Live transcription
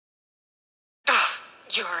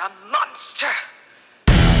You're a monster.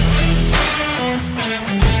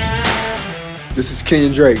 This is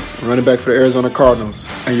Kenyon Drake, running back for the Arizona Cardinals,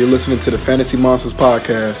 and you're listening to the Fantasy Monsters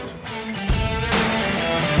Podcast.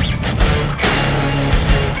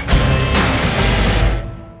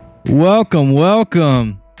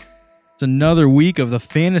 Welcome. It's another week of the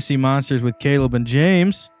Fantasy Monsters with Caleb and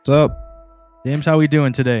James. What's up? James, how we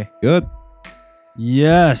doing today? Good.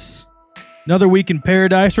 Yes. Another week in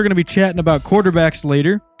paradise. We're going to be chatting about quarterbacks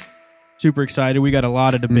later. Super excited. We got a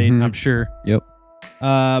lot of debate, I'm sure. Yep.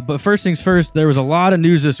 But first things first, there was a lot of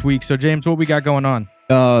news this week. So, James, what we got going on?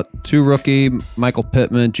 Two rookie, Michael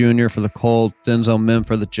Pittman Jr. for the Colts, Denzel Mims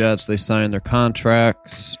for the Jets. They signed their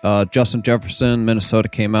contracts. Justin Jefferson, Minnesota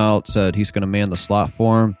came out, said he's going to man the slot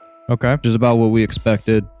for him. Okay. Which is about what we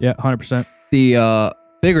expected. Yeah, 100%. The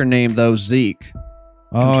bigger name, though, Zeke,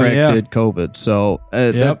 contracted COVID. So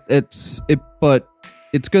but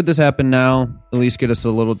it's good this happened now. At least get us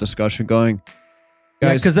a little discussion going.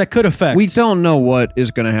 Guys, because that could affect. We don't know what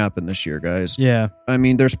is going to happen this year, guys. Yeah. I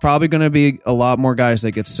mean, there's probably going to be a lot more guys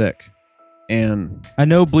that get sick. And I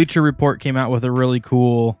know Bleacher Report came out with a really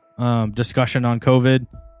cool discussion on COVID.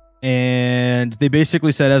 And they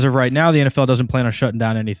basically said, as of right now, the NFL doesn't plan on shutting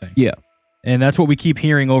down anything. Yeah. And that's what we keep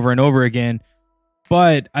hearing over and over again.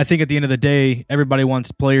 But I think at the end of the day, everybody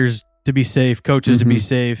wants players to be safe, coaches to be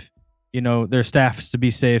safe, their staffs to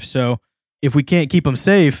be safe. So if we can't keep them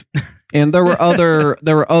safe... And there were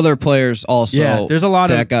other players also. Yeah, there's a lot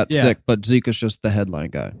that got sick, but Zeke is just the headline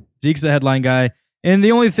guy. Zeke's the headline guy, and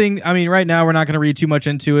the only thing, I mean, right now we're not going to read too much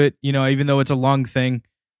into it, even though it's a long thing.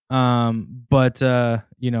 But as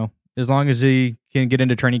long as he can get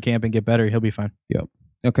into training camp and get better, he'll be fine. Yep.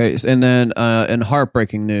 Okay, and then in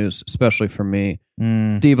heartbreaking news, especially for me,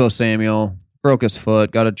 Deebo Samuel broke his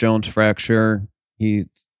foot, got a Jones fracture. He's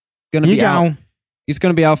going to be out. He's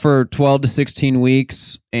going to be out for 12 to 16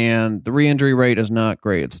 weeks, and the re-injury rate is not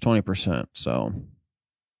great. It's 20%, so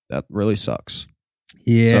that really sucks.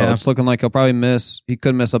 Yeah. So it's looking like he'll probably miss. He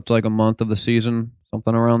could miss up to like a month of the season,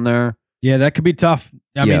 something around there. Yeah, that could be tough.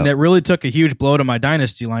 I mean, that really took a huge blow to my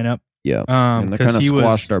dynasty lineup. Yeah, and that kind of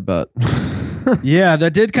squashed our bet. Yeah,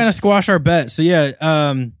 that did kind of squash our bet. So yeah,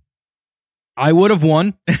 I would have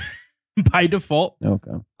won by default.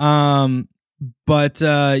 Okay. But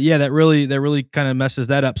that really kind of messes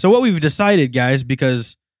that up. So what we've decided, guys,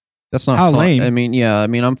 because that's not how fun.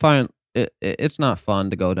 lame. I'm fine. It's not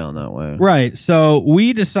fun to go down that way, right? So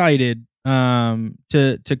we decided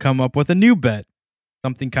to come up with a new bet,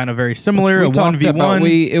 something kind of very similar, a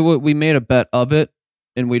 1v1. We made a bet of it,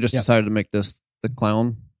 and we just decided to make this the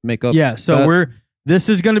clown makeup. Yeah. So bet. This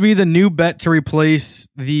is going to be the new bet to replace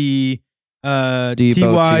the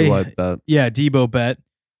Debo bet. Yeah, Debo bet.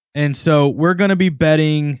 And so we're going to be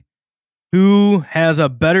betting who has a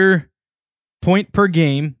better point per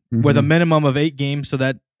game with a minimum of 8 games. So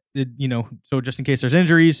that, so just in case there's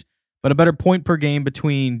injuries, but a better point per game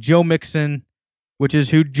between Joe Mixon, which is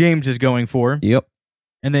who James is going for. Yep.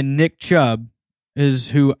 And then Nick Chubb is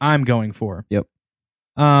who I'm going for. Yep.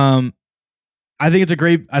 I think it's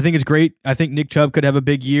great. I think Nick Chubb could have a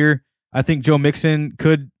big year. I think Joe Mixon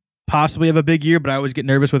could possibly have a big year, but I always get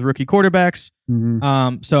nervous with rookie quarterbacks.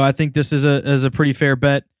 So I think this is a pretty fair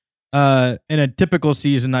bet. In a typical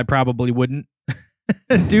season, I probably wouldn't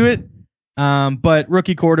do it. But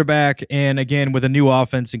rookie quarterback, and again with a new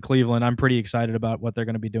offense in Cleveland, I'm pretty excited about what they're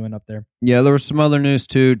going to be doing up there. Yeah, there was some other news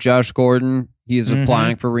too. Josh Gordon, he's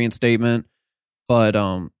applying for reinstatement, but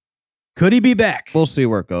could he be back? We'll see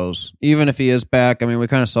where it goes. Even if he is back, I mean, we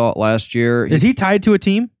kind of saw it last year. Is he tied to a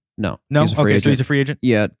team? No. Okay, so he's a free agent?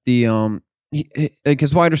 Yeah.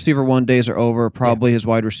 His wide receiver 1 days are over. Probably his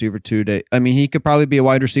wide receiver 2 day. I mean, he could probably be a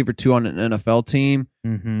wide receiver 2 on an NFL team,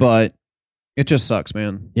 but it just sucks,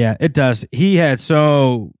 man. Yeah, it does. He had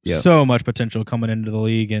so much potential coming into the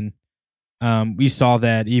league, and we saw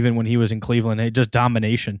that even when he was in Cleveland. Just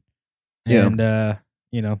domination. And,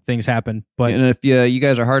 things happen. But and if you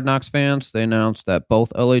guys are Hard Knocks fans, they announced that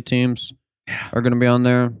both LA teams are going to be on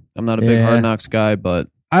there. I'm not a big Hard Knocks guy, but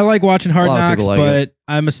I like watching Hard Knocks, but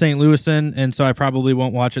I'm a St. Louisan, and so I probably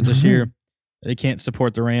won't watch it this year. They can't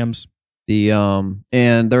support the Rams. And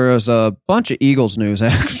there was a bunch of Eagles news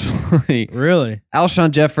actually. Really?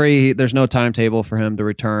 Alshon Jeffrey, there's no timetable for him to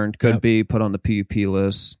return. Could be put on the PUP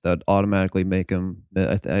list that automatically make him.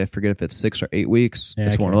 I forget if it's 6 or 8 weeks. Yeah,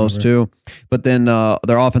 it's one of those two. But then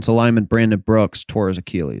their offensive lineman Brandon Brooks tore his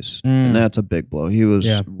Achilles, and that's a big blow. He was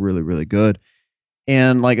really, really good.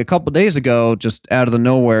 And like a couple days ago, just out of the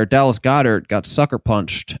nowhere, Dallas Goedert got sucker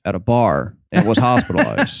punched at a bar and was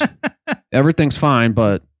hospitalized. Everything's fine,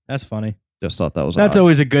 but that's funny. Just thought that was That's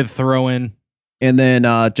always a good throw in. And then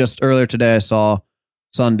just earlier today, I saw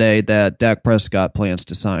Sunday that Dak Prescott plans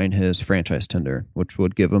to sign his franchise tender, which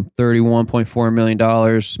would give him $31.4 million,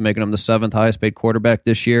 making him the 7th highest paid quarterback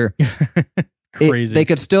this year. Crazy. They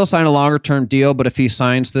could still sign a longer term deal, but if he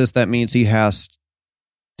signs this, that means he has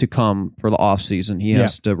to come for the offseason. He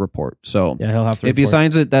has to report. So he'll have to if he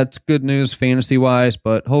signs it, that's good news fantasy wise,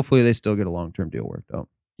 but hopefully they still get a long term deal worked out.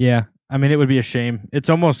 Yeah. I mean, it would be a shame. It's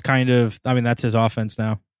almost kind of, I mean, that's his offense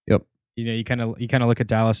now. Yep. You kind of look at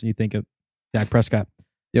Dallas and you think of Dak Prescott.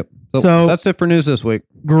 Yep. So that's it for news this week.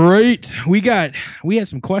 Great. We had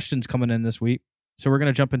some questions coming in this week. So we're going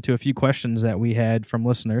to jump into a few questions that we had from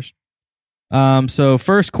listeners. So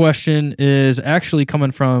first question is actually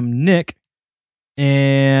coming from Nick,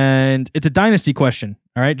 and it's a dynasty question.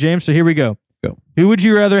 All right, James. So here we go. Go. Who would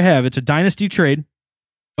you rather have? It's a dynasty trade,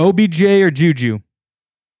 OBJ or Juju.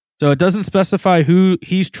 So it doesn't specify who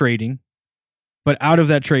he's trading, but out of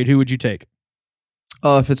that trade, who would you take?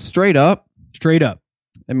 If it's straight up,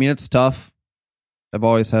 I mean, it's tough. I've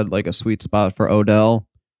always had like a sweet spot for Odell.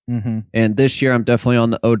 Mm-hmm. And this year I'm definitely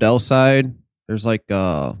on the Odell side. There's like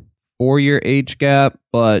a 4-year age gap,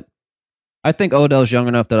 but I think Odell's young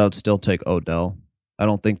enough that I would still take Odell. I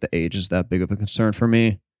don't think the age is that big of a concern for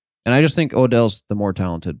me. And I just think Odell's the more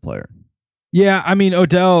talented player. Yeah, I mean,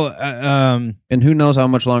 Odell... and who knows how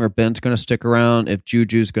much longer Ben's going to stick around, if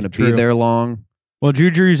Juju's going to be there long. Well,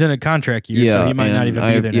 Juju's in a contract year, so he might not even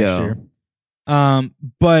be there next year.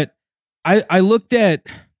 But I looked at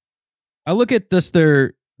this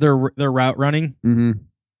their route running. Mm-hmm.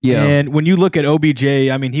 Yeah. And when you look at OBJ,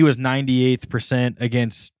 I mean, he was 98th%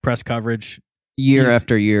 against press coverage year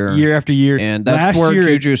after year. And that's where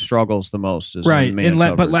Juju struggles the most. Is right.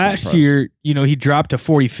 But last year, he dropped to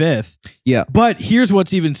 45th. Yeah. But here's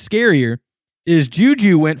what's even scarier is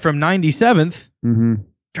Juju went from 97th,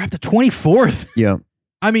 dropped to 24th. Yeah.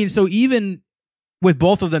 I mean, so even with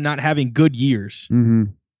both of them not having good years,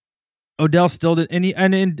 Odell still did,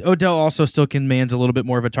 and Odell also still commands a little bit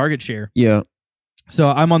more of a target share. Yeah. So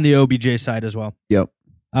I'm on the OBJ side as well. Yep.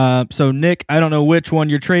 So Nick, I don't know which one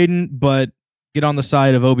you're trading, but get on the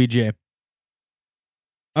side of OBJ.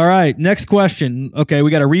 All right, next question. Okay, we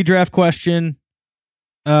got a redraft question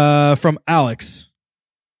from Alex.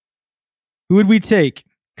 Who would we take,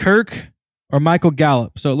 Kirk or Michael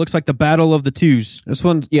Gallup? So it looks like the battle of the twos. This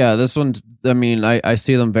one's, I mean, I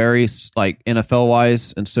see them very, like,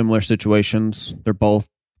 NFL-wise in similar situations. They're both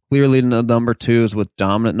clearly the number twos with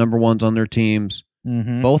dominant number ones on their teams.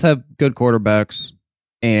 Mm-hmm. Both have good quarterbacks.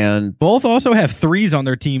 And both also have threes on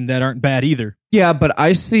their team that aren't bad either. Yeah, but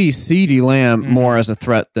I see CeeDee Lamb more as a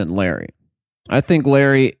threat than Larry. I think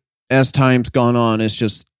Larry, as time's gone on, is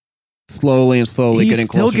just slowly getting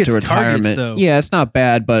closer to retirement. Targets, yeah, it's not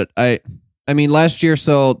bad, but I mean, last year,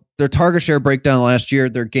 so their target share breakdown last year,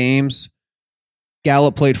 their games,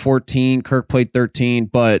 Gallup played 14, Kirk played 13,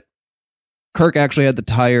 but Kirk actually had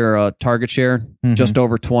the higher target share, just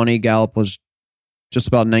over 20. Gallup was just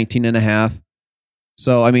about 19.5.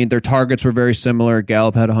 So, I mean, their targets were very similar.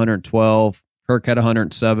 Gallup had 112. Kirk had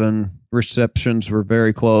 107. Receptions were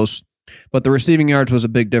very close. But the receiving yards was a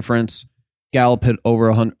big difference. Gallup hit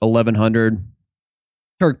over 1,100.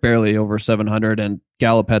 Kirk barely over 700. And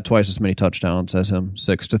Gallup had twice as many touchdowns as him,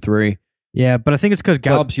 6-3. Yeah, but I think it's because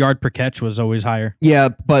Gallup's yard per catch was always higher. Yeah,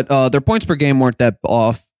 but their points per game weren't that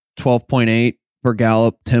off. 12.8 for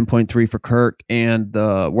Gallup, 10.3 for Kirk. And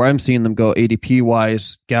where I'm seeing them go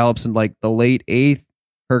ADP-wise, Gallup's in like the late 8th.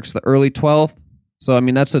 Kirk's the early 12th. So, I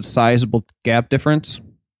mean, that's a sizable gap difference.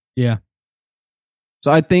 Yeah.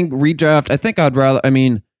 So, I think redraft, I'd rather, I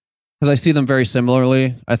mean, because I see them very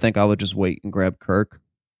similarly, I think I would just wait and grab Kirk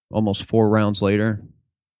almost 4 rounds later.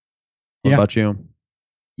 What about you?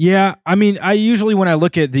 Yeah, I mean, I usually, when I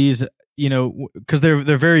look at these, because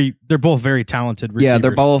they're both very talented receivers. Yeah,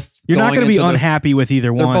 they're both. You're not going to be unhappy with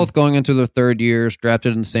either one. They're both going into their third years,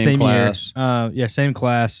 drafted in the same class. Year. Same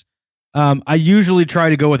class. I usually try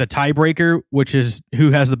to go with a tiebreaker, which is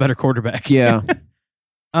who has the better quarterback. Yeah.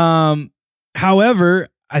 However,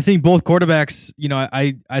 I think both quarterbacks,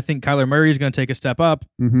 I think Kyler Murray is going to take a step up.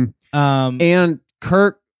 And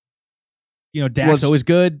Kirk, Dak's always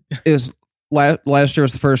good. Last year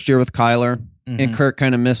was the first year with Kyler, and Kirk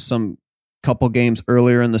kind of missed some couple games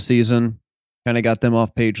earlier in the season, kind of got them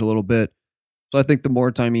off page a little bit. So I think the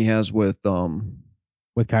more time he has with Kyler,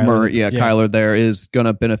 Kyler there is going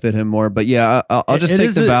to benefit him more. But yeah, I'll just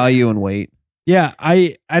take the value and wait. Yeah,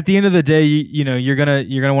 at the end of the day, you're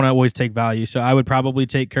gonna want to always take value. So I would probably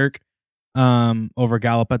take Kirk over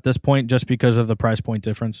Gallup at this point, just because of the price point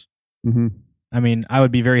difference. Mm-hmm. I mean, I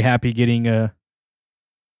would be very happy getting a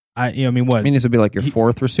I mean, what? I mean, this would be like your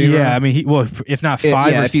fourth receiver. Yeah, I mean, if not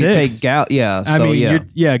five or if six. you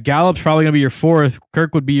take Gallup's probably going to be your fourth.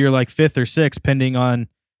 Kirk would be your like fifth or sixth, depending on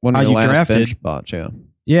one how of your you last drafted. bench spots. Yeah.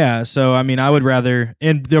 Yeah, so I mean, I would rather,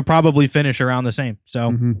 and they'll probably finish around the same.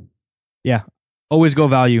 So, yeah, always go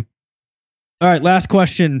value. All right, last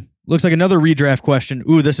question. Looks like another redraft question.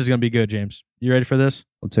 Ooh, this is going to be good, James. You ready for this?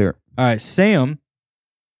 Let's hear it. All right, Sam,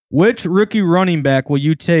 which rookie running back will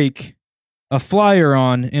you take a flyer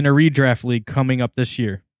on in a redraft league coming up this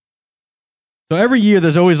year? So every year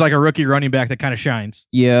there's always like a rookie running back that kind of shines.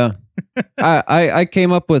 Yeah. I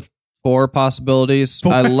came up with 4 possibilities.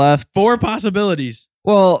 I left 4 possibilities.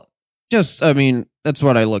 Well, I mean, that's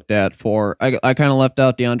what I looked at for. I kind of left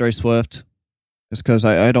out DeAndre Swift just because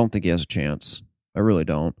I don't think he has a chance. I really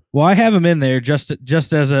don't. Well, I have him in there just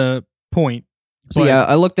as a point. So yeah,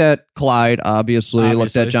 I looked at Clyde, obviously. I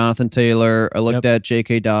looked at Jonathan Taylor. I looked at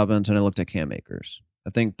J.K. Dobbins, and I looked at Cam Akers. I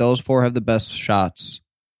think those 4 have the best shots.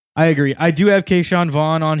 I agree. I do have Keyshawn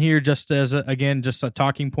Vaughn on here just as, just a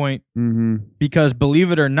talking point. Because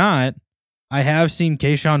believe it or not, I have seen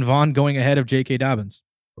Keyshawn Vaughn going ahead of J.K. Dobbins.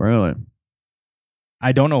 Really?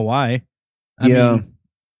 I don't know why. I mean,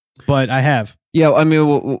 but I have. Yeah, I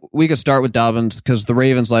mean, we could start with Dobbins because the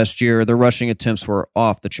Ravens last year, their rushing attempts were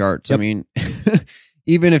off the charts. Yep. I mean,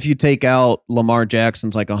 even if you take out Lamar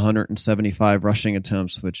Jackson's like 175 rushing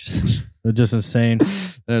attempts, which is just insane.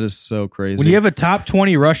 That is so crazy. When you have a top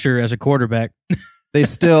 20 rusher as a quarterback, they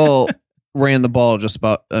still ran the ball just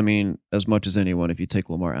about, I mean, as much as anyone if you take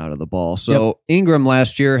Lamar out of the ball. So Ingram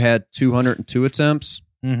last year had 202 attempts.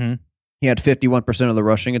 He had 51% of the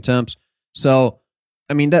rushing attempts. So,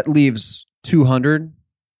 I mean, that leaves 200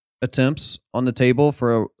 attempts on the table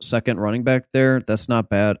for a second running back there. That's not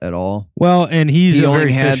bad at all. Well, and he's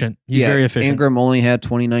very efficient. He's very efficient. Ingram only had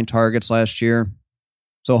 29 targets last year.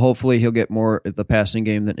 So hopefully he'll get more at the passing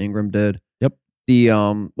game than Ingram did. Yep.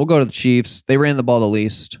 We'll go to the Chiefs. They ran the ball the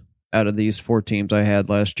least out of these 4 teams I had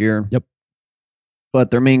last year. Yep.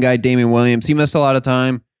 But their main guy, Damian Williams, he missed a lot of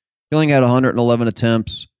time. He only had 111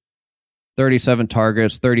 attempts, 37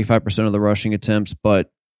 targets, 35% of the rushing attempts.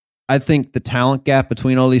 But I think the talent gap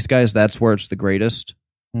between all these guys, that's where it's the greatest.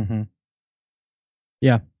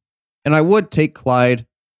 Yeah. And I would take Clyde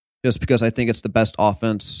just because I think it's the best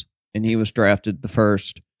offense, and he was drafted the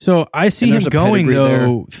first. So I see him going,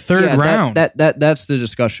 though, third round. That's the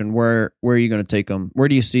discussion. Where are you going to take him? Where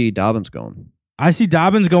do you see Dobbins going? I see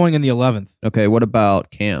Dobbins going in the 11th. Okay, what about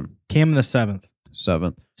Cam? Cam in the 7th.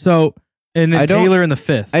 7th. So, and then Taylor in the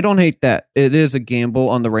 5th. I don't hate that. It is a gamble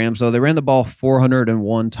on the Rams, though. They ran the ball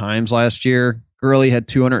 401 times last year. Gurley had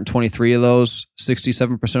 223 of those,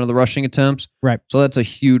 67% of the rushing attempts. Right. So that's a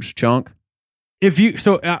huge chunk. If you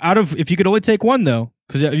could only take one, though,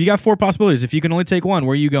 because you got 4 possibilities. If you can only take one,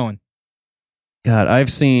 where are you going? God,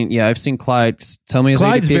 I've seen Clyde. Tell me his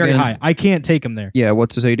Clyde's ADP very again. high. I can't take him there. Yeah,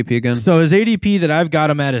 what's his ADP again? So his ADP that I've got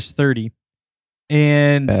him at is 30.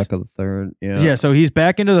 And back of the third. Yeah. Yeah, so he's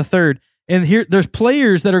back into the third. And here there's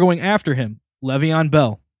players that are going after him. Le'Veon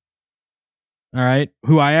Bell. All right,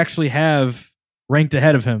 who I actually have ranked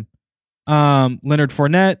ahead of him. Leonard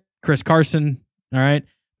Fournette, Chris Carson, all right?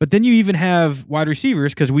 But then you even have wide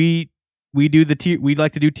receivers because we do the tier, we'd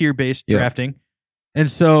like to do tier-based drafting.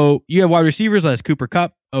 And so you have wide receivers like Cooper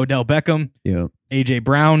Kupp, Odell Beckham, AJ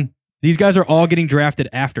Brown. These guys are all getting drafted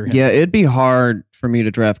after him. Yeah, it'd be hard for me to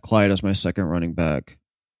draft Clyde as my second running back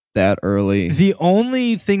that early. The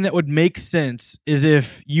only thing that would make sense is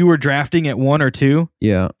if you were drafting at 1 or 2.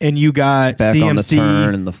 Yeah. And you got back CMC. On the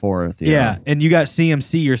turn in the 4th. Yeah. And you got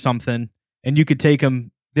CMC or something, and you could take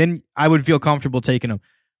him, then I would feel comfortable taking him.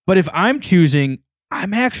 But if I'm choosing, I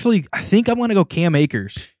think I'm going to go Cam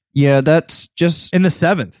Akers. Yeah, that's just in the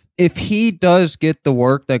 7th. If he does get the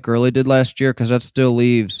work that Gurley did last year, because that still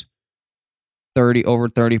leaves over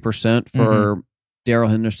 30% for Darrell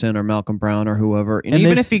Henderson or Malcolm Brown or whoever. And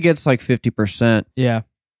even if he gets like 50%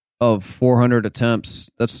 of 400 attempts,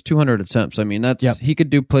 that's 200 attempts. I mean, he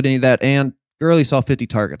could put any of that. And Gurley saw 50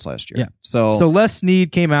 targets last year. Yeah. So Les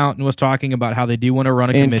Snead came out and was talking about how they do want to run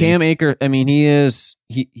a committee. And Cam Akers, I mean,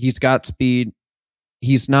 he's got speed.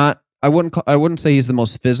 He's not, I wouldn't say he's the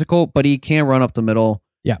most physical, but he can run up the middle.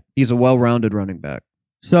 Yeah. He's a well-rounded running back.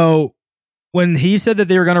 So when he said that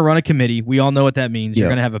they were going to run a committee, we all know what that means. You're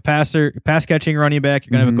going to have a pass-catching running back.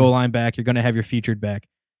 You're going to have a goal line back. You're going to have your featured back.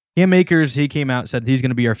 Cam Akers, he came out and said he's going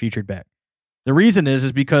to be our featured back. The reason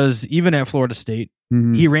is because even at Florida State,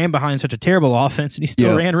 he ran behind such a terrible offense, and he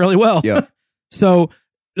still ran really well. Yeah. So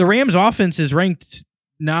the Rams' offense is ranked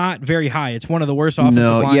not very high. It's one of the worst offensive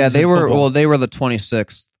lines. Yeah, they were. Football. Well, they were the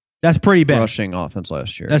 26th. That's pretty bad. Rushing offense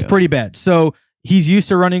last year. That's pretty bad. So he's used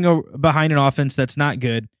to running behind an offense that's not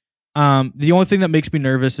good. The only thing that makes me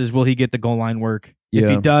nervous is will he get the goal line work? Yeah. If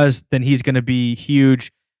he does, then he's going to be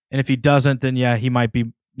huge. And if he doesn't, then yeah, he might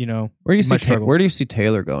be, Where do you see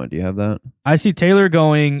Taylor going? Do you have that? I see Taylor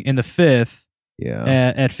going in the 5th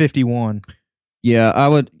at 51. Yeah,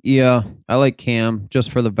 I like Cam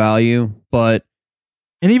just for the value, but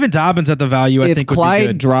and even Dobbins at the value, I think would Clyde be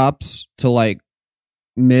good. drops to like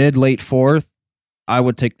late 4th, I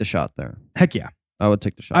would take the shot there. Heck yeah. I would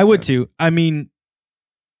take the shot. I would too. I mean,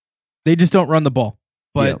 they just don't run the ball,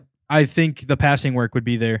 but I think the passing work would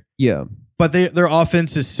be there. Yeah. But their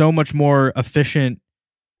offense is so much more efficient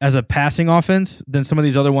as a passing offense than some of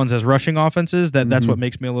these other ones as rushing offenses that's what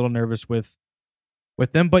makes me a little nervous with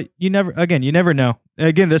them. But you never know.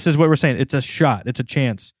 Again, this is what we're saying. It's a shot. It's a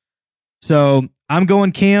chance. So I'm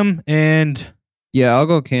going Cam and yeah, I'll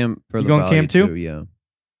go Cam for the going value Cam too? Yeah.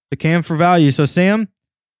 The Cam for value. So Sam,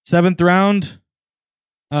 7th round.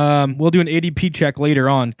 We'll do an ADP check later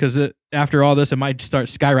on because after all this, it might start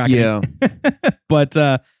skyrocketing. Yeah. But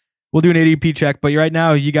we'll do an ADP check. But right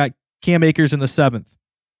now, you got Cam Akers in the 7th.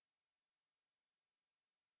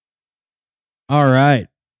 All right.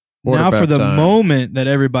 Now for the moment that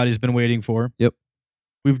everybody's been waiting for. Yep.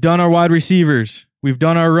 We've done our wide receivers. We've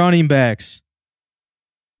done our running backs.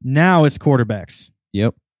 Now it's quarterbacks.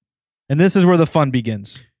 Yep. And this is where the fun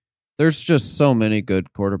begins. There's just so many good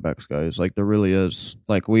quarterbacks, guys. Like, there really is.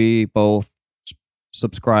 Like, we both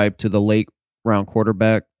subscribe to the late round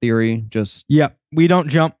quarterback theory. We don't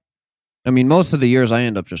jump. I mean, most of the years I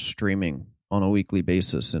end up just streaming on a weekly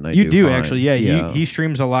basis, and you do actually. Yeah. He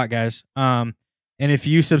streams a lot, guys. And if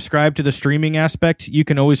you subscribe to the streaming aspect, you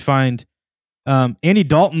can always find. Andy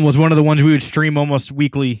Dalton was one of the ones we would stream almost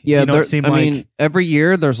weekly. Yeah, I mean, every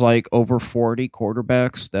year there's like over 40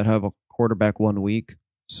 quarterbacks that have a quarterback 1 week.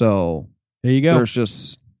 So there you go.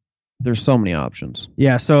 There's so many options.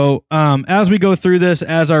 Yeah. So as we go through this,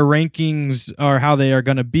 as our rankings are how they are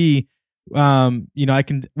going to be,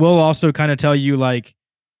 we'll also kind of tell you, like,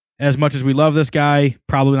 as much as we love this guy,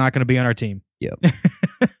 probably not going to be on our team. Yep.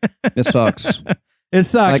 It sucks. It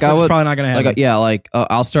sucks, but it's probably not going to happen.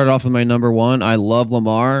 I'll start off with my number one. I love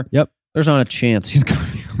Lamar. Yep. There's not a chance he's going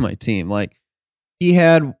to be on my team. Like, he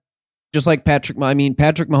had, just like Patrick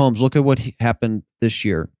Mahomes, look at what happened this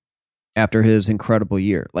year after his incredible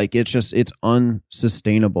year. Like, it's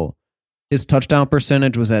unsustainable. His touchdown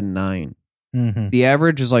percentage was at 9. Mm-hmm. The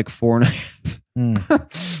average is like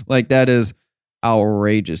 4.5. Like, that is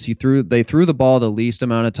outrageous. They threw the ball the least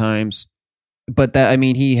amount of times, but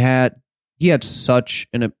he had such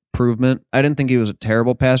an improvement. I didn't think he was a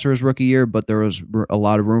terrible passer his rookie year, but there was a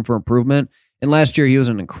lot of room for improvement. And last year, he was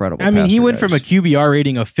an incredible passer. He went from a QBR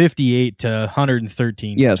rating of 58 to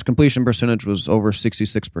 113. Yeah, his completion percentage was over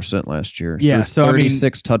 66% last year. Yeah, so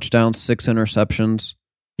 36 touchdowns, 6 interceptions.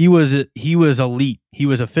 He was elite. He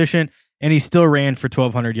was efficient, and he still ran for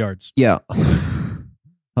 1,200 yards. Yeah.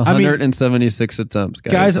 176 attempts,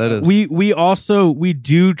 guys. We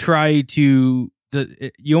do try to.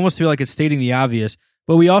 You almost feel like it's stating the obvious,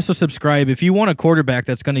 but we also subscribe. If you want a quarterback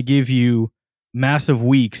that's going to give you massive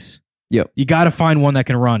weeks, you got to find one that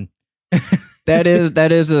can run. That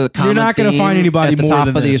is a common. You're not going to find anybody at the more top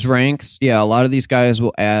than of this. These ranks. Yeah, a lot of these guys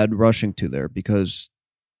will add rushing to there because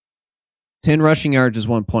 10 rushing yards is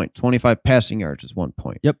 1 point, 25 passing yards is 1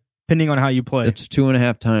 point. Yep, depending on how you play, it's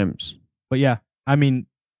 2.5 times. But yeah, and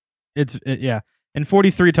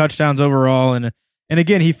 43 touchdowns overall, and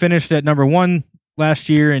again, he finished at number 1 last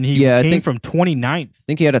year, and he came from 29th. I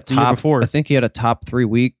think he had a top 3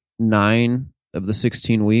 week 9 of the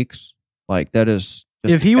 16 weeks. Like, that is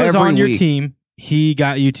just if he was on your week. Team, he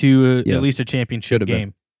got you to at least a championship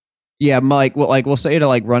game. Yeah, Mike. Well, like, we'll say to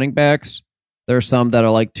like running backs, there are some that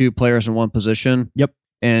are like 2 players in one position. Yep,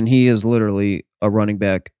 and he is literally a running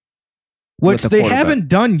back, which they haven't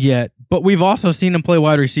done yet. But we've also seen him play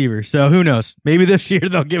wide receiver, so who knows? Maybe this year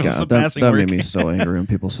they'll give him some passing work. That made me so angry when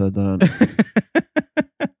people said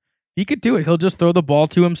that. He could do it. He'll just throw the ball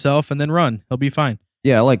to himself and then run. He'll be fine.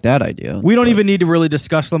 Yeah, I like that idea. We don't even need to really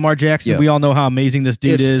discuss Lamar Jackson. Yeah. We all know how amazing this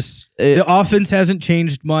dude is. The offense hasn't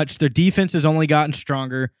changed much. Their defense has only gotten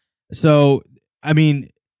stronger. So,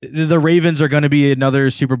 the Ravens are going to be another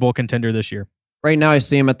Super Bowl contender this year. Right now, I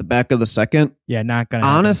see him at the back of the second. Yeah, not going to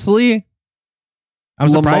honestly, I'm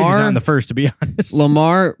surprised he's not in the first, to be honest.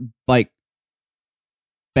 Lamar, like,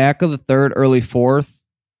 back of the third, early fourth,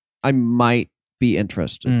 I might be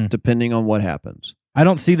interested, depending on what happens. I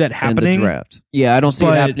don't see that happening. In the draft. Yeah, I don't see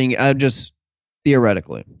it happening. I just,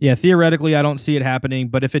 theoretically. Yeah, theoretically, I don't see it happening.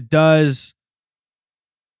 But if it does,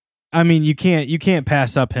 you can't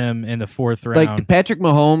pass up him in the 4th round. Like, Patrick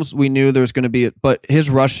Mahomes, we knew there was going to be, but his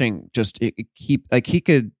rushing he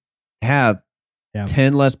could have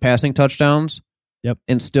 10 less passing touchdowns. Yep.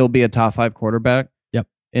 And still be a top 5 quarterback. Yep.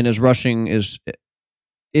 And his rushing it's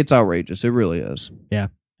outrageous. It really is. Yeah.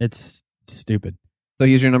 It's stupid. So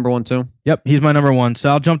he's your number 1 too? Yep. He's my number 1. So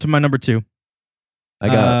I'll jump to my number 2. I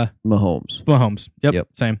got Mahomes. Mahomes. Yep.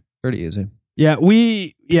 Same. Pretty easy. Yeah.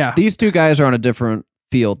 These two guys are on a different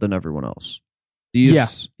field than everyone else.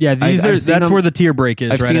 That's where the tier break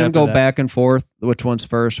is. I've seen them go back and forth. Which one's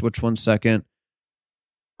first? Which one's second?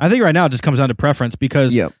 I think right now it just comes down to preference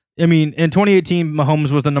because, I mean, in 2018, Mahomes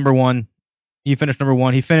was the number 1. He finished number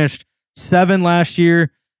 1. He finished 7 last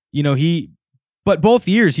year. But both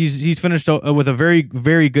years he's finished with a very,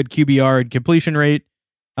 very good QBR and completion rate.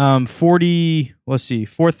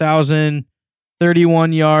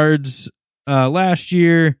 4,031 yards last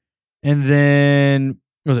year, and then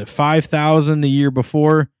was it 5,000 the year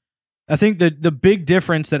before? I think the big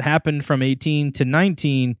difference that happened from 18 to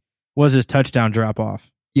 19 was his touchdown drop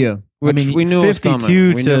off. Yeah, which we knew was coming. We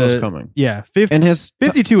knew it was coming. Yeah, and his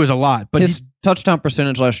 52 is a lot, but his touchdown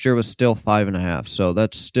percentage last year was still 5.5, so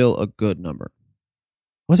that's still a good number.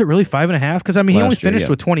 Was it really 5.5? Because he only finished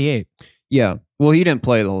with 28. Yeah, well, he didn't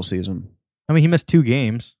play the whole season. He missed 2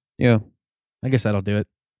 games. Yeah, I guess that'll do it.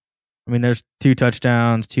 There's 2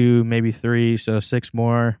 touchdowns, 2, maybe 3, so 6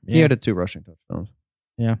 more. Yeah. He had 2 rushing touchdowns.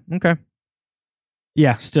 Yeah. Okay.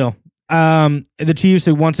 Yeah. Still. The Chiefs,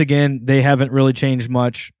 once again, they haven't really changed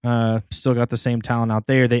much. Still got the same talent out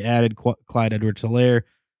there. They added Clyde Edwards-Helaire,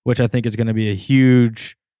 which I think is going to be a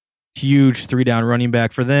huge 3-down running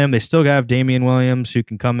back for them. They still have Damian Williams who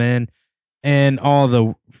can come in, and all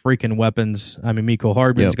the freaking weapons. Mecole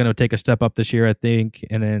Hardman's going to take a step up this year, I think.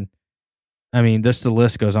 And then, the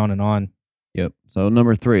list goes on and on. Yep. So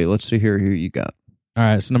number 3, let's see here who you got. All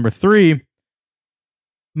right. So number 3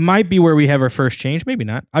 might be where we have our first change. Maybe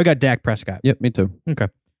not. I got Dak Prescott. Yep, me too. Okay.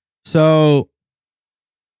 So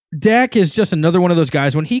Dak is just another one of those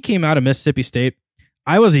guys. When he came out of Mississippi State,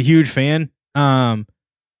 I was a huge fan. And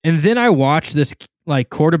then I watched this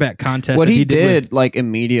quarterback contest. What he did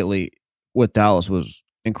immediately with Dallas was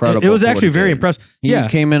incredible. It was actually very impressive. He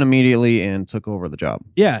came in immediately and took over the job.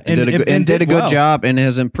 Yeah, and did a good job and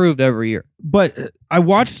has improved every year. But I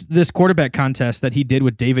watched this quarterback contest that he did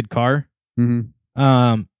with David Carr. Mm-hmm.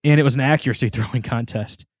 And it was an accuracy throwing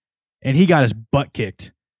contest, and he got his butt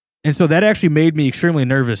kicked. And so that actually made me extremely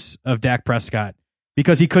nervous of Dak Prescott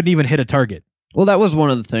because he couldn't even hit a target. Well, that was one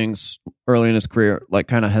of the things early in his career,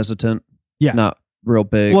 kind of hesitant. Yeah. Not real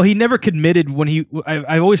big. Well, he never committed when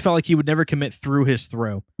I always felt like he would never commit through his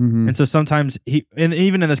throw. Mm-hmm. And so sometimes and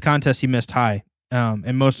even in this contest, he missed high.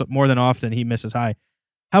 And more than often he misses high.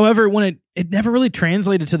 However, when it never really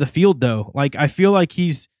translated to the field though. I feel like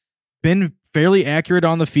he's been fairly accurate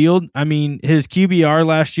on the field. His QBR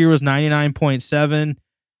last year was 99.7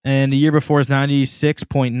 and the year before is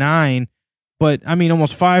 96.9. But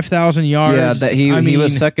almost 5,000 yards. Yeah, he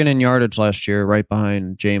was second in yardage last year, right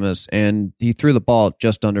behind Jameis, and he threw the ball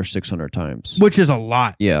just under 600 times, which is a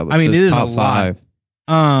lot. Yeah, it is a lot.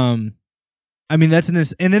 That's in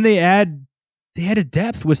this, and then they added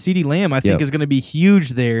depth with CeeDee Lamb. I think is going to be huge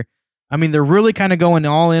there. They're really kind of going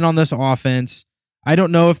all in on this offense. I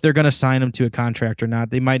don't know if they're going to sign him to a contract or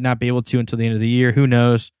not. They might not be able to until the end of the year. Who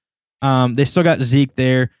knows? They still got Zeke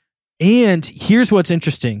there, and here's what's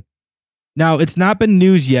interesting. Now, it's not been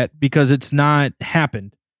news yet because it's not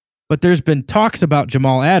happened, but there's been talks about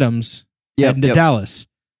Jamal Adams heading to Dallas.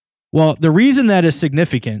 Well, the reason that is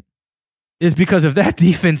significant is because if that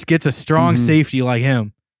defense gets a strong safety like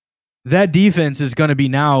him, that defense is going to be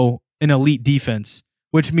now an elite defense,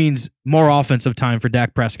 which means more offensive time for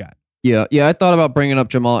Dak Prescott. Yeah. I thought about bringing up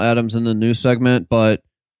Jamal Adams in the news segment, but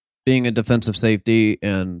being a defensive safety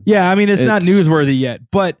and... Yeah, it's not newsworthy yet,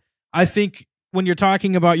 but I think... When you're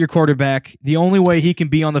talking about your quarterback, the only way he can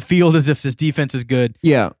be on the field is if his defense is good.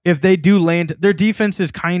 Yeah. If they do land, their defense is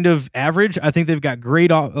kind of average. I think they've got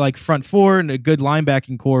great front four and a good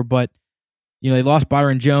linebacking core, but they lost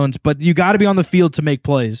Byron Jones. But you got to be on the field to make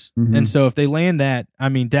plays, and so if they land that,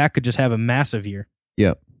 Dak could just have a massive year.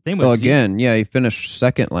 Yeah. Again, he finished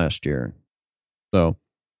second last year. So.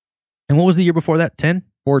 And what was the year before that? 10?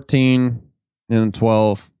 14 and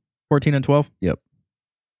 12. 14 and 12. Yep.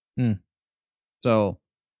 So,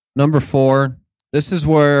 number 4, this is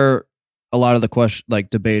where a lot of the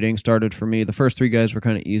debating started for me. The first 3 guys were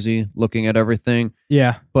kind of easy looking at everything.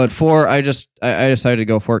 Yeah. But 4, I decided to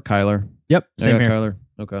go for it, Kyler. Yep. Same here. Kyler.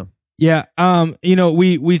 Okay. Yeah.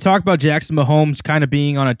 We talk about Jackson Mahomes kind of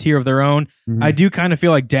being on a tier of their own. Mm-hmm. I do kind of feel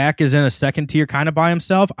like Dak is in a second tier kind of by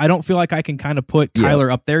himself. I don't feel like I can kind of put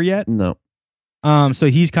Kyler up there yet. No. So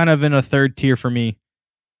he's kind of in a third tier for me.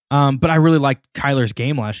 But I really liked Kyler's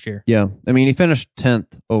game last year. Yeah. I mean, he finished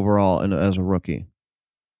 10th overall as a rookie.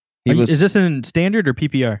 Is this in standard or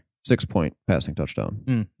PPR? 6-point passing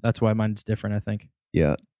touchdown. That's why mine's different, I think.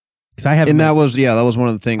 Yeah. Because I have that was one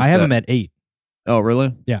of the things. I have him at 8. Oh,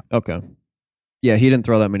 really? Yeah. Okay. Yeah, he didn't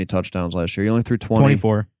throw that many touchdowns last year. He only threw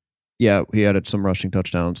 24. Yeah, he added some rushing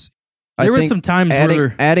touchdowns. There were some times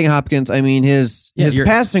adding Hopkins. I mean, his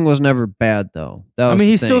passing was never bad though.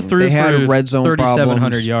 He still threw had red zone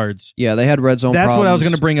 3,700 yards. Yeah, they had red zone. That's problems. what I was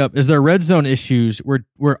going to bring up. Is their red zone issues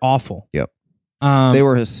were awful. Yep. They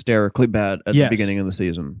were hysterically bad at the beginning of the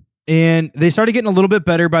season, and they started getting a little bit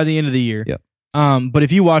better by the end of the year. Yep. But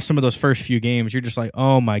if you watch some of those first few games, you're just like,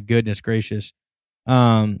 oh my goodness gracious.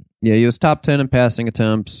 Yeah, he was top 10 in passing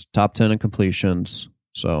attempts, top 10 in completions.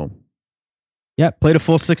 So. Yeah, played a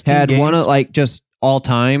full 16 Had games. one of just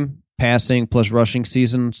all-time passing plus rushing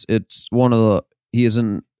seasons. It's he is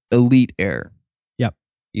an elite air. Yep.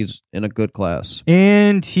 He's in a good class.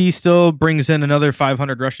 And he still brings in another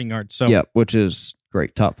 500 rushing yards. So yeah, which is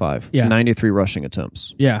great. Top 5. Yeah. 93 rushing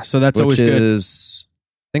attempts. Yeah, so that's always good. Which is,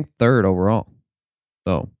 I think, 3rd overall.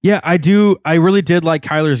 So yeah, I really did like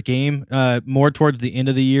Kyler's game more towards the end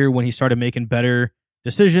of the year when he started making better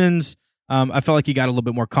decisions. I felt like he got a little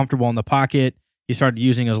bit more comfortable in the pocket. He started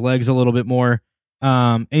using his legs a little bit more.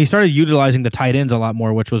 And he started utilizing the tight ends a lot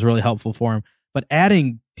more, which was really helpful for him. But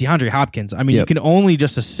adding DeAndre Hopkins, I mean, you can only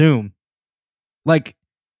just assume.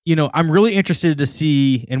 I'm really interested to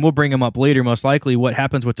see, and we'll bring him up later most likely, what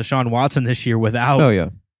happens with Deshaun Watson this year without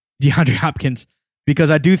DeAndre Hopkins.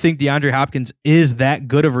 Because I do think DeAndre Hopkins is that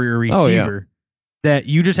good of a receiver that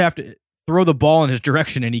you just have to throw the ball in his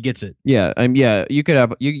direction and he gets it. Yeah, you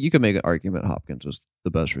could you could make an argument Hopkins is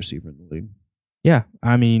the best receiver in the league. Yeah,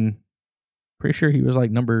 I mean, pretty sure he was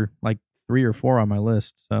number 3 or 4 on my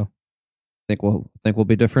list. So, think we'll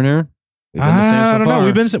be different here. We've been the same so far.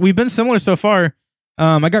 know. We've been similar so far.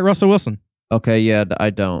 I got Russell Wilson. Okay, yeah, I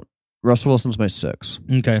don't. Russell Wilson's my 6.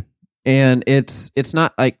 Okay, and it's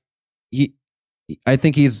not like I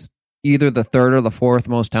think he's either the 3rd or the 4th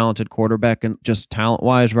most talented quarterback, and just talent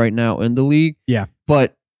wise right now in the league. Yeah,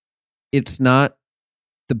 but it's not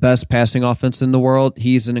the best passing offense in the world.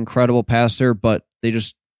 He's an incredible passer, but they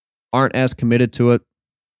just aren't as committed to it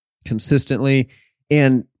consistently.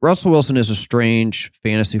 And Russell Wilson is a strange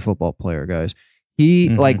fantasy football player, guys. He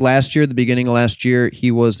last year, the beginning of last year, he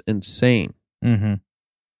was insane. Mm-hmm.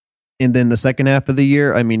 And then the second half of the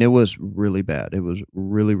year, I mean, it was really bad. It was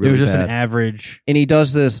really, really bad. It was just an average. And he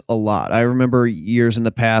does this a lot. I remember years in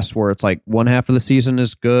the past where it's like one half of the season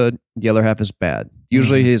is good, the other half is bad.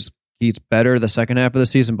 Usually he's better the second half of the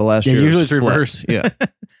season, but last year usually it's reversed. Yeah.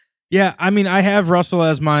 Yeah, I mean, I have Russell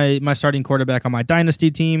as my starting quarterback on my dynasty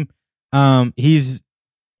team. He's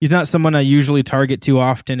not someone I usually target too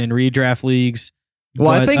often in redraft leagues. Well,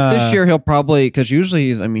 I think this year he'll probably, because usually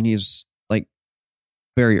he's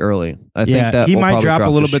very early. I think that he might drop a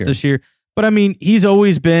little bit this year. But I mean, he's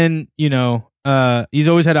always been, he's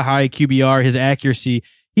always had a high QBR. His accuracy,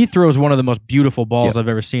 he throws one of the most beautiful balls I've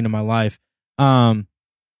ever seen in my life. But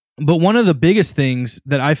one of the biggest things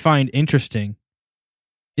that I find interesting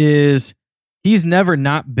is he's never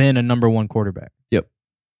not been a number 1 quarterback. Yep.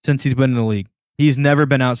 Since he's been in the league. He's never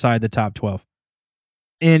been outside the top 12.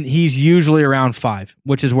 And he's usually around 5,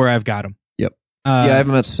 which is where I've got him. Yep. I have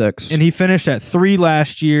him at 6. And he finished at 3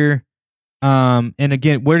 last year. And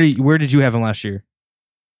again, where did you have him last year?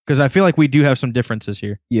 Because I feel like we do have some differences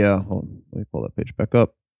here. Yeah. Hold on. Let me pull that page back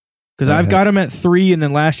up. Because I've got him at 3, and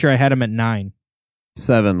then last year I had him at 9.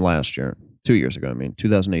 7 last year. 2 years ago,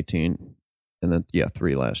 2018. And then,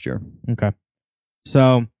 3 last year. Okay.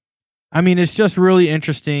 So, I mean, it's just really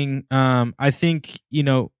interesting. I think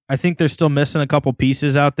they're still missing a couple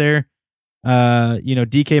pieces out there.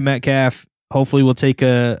 DK Metcalf hopefully will take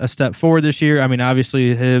a step forward this year. I mean,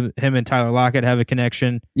 obviously him and Tyler Lockett have a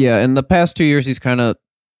connection. Yeah, in the past 2 years, he's kind of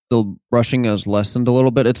the rushing has lessened a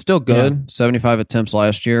little bit. It's still good. 75 attempts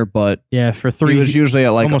last year, but for 3, he was usually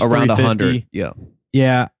at around 100. Yeah.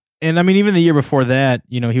 Yeah. And I mean, even the year before that,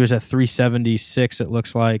 he was at 376, it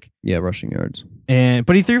looks like. Yeah, rushing yards.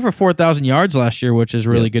 But he threw for 4,000 yards last year, which is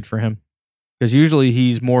really good for him. Because usually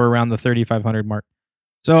he's more around the 3,500 mark.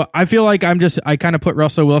 So I feel like I kind of put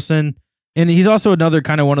Russell Wilson, and he's also another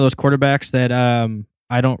kind of one of those quarterbacks that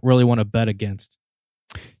I don't really want to bet against.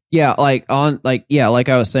 Yeah, like I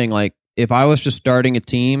was saying, if I was just starting a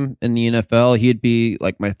team in the NFL, he'd be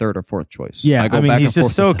like my 3rd or 4th choice. Yeah, he's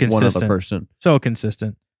just so consistent. One other person. So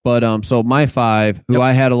consistent. But so my 5, who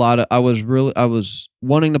I had a lot of, I was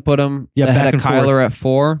wanting to put him ahead of Kyler at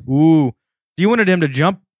 4. Ooh, you wanted him to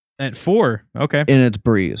jump at 4? Okay, and it's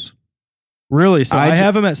Breeze. Really? So I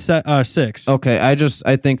have him at 6. Okay,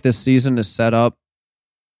 I think this season is set up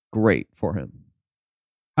great for him.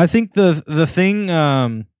 I think the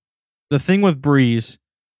thing with Breeze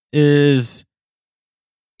is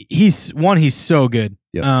he's so good.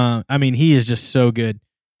 Yep. I mean, he is just so good.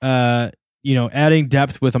 Adding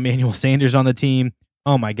depth with Emmanuel Sanders on the team.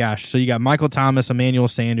 Oh my gosh! So you got Michael Thomas, Emmanuel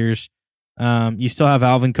Sanders. You still have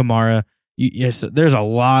Alvin Kamara. Yes, there's a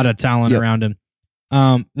lot of talent around him.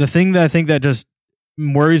 The thing that I think that just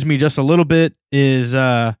worries me just a little bit is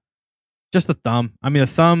just the thumb. I mean,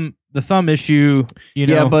 the thumb issue.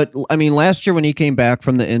 Yeah, but I mean, last year when he came back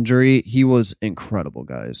from the injury, he was incredible,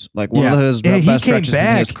 guys. Like one of his best stretches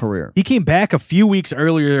in his career. He came back a few weeks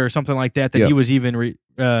earlier or something like that he was even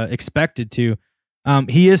expected to.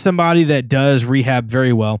 He is somebody that does rehab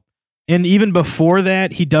very well. And even before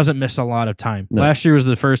that, he doesn't miss a lot of time. No. Last year was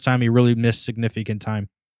the first time he really missed significant time.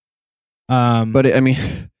 But I mean,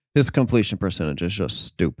 his completion percentage is just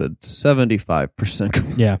stupid.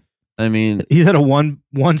 75%. Yeah. I mean, he's at a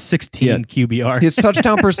 116 QBR. His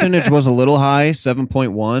touchdown percentage was a little high,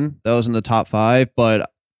 7.1. That was in the top 5, but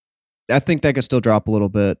I think that could still drop a little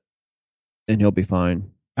bit, and he'll be fine.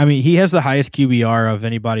 I mean, he has the highest QBR of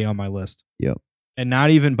anybody on my list. Yep. And not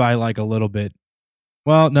even by like a little bit.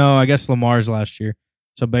 Well, no, I guess Lamar's last year.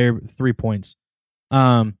 So Bayer 3 points.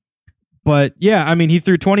 But yeah, I mean, he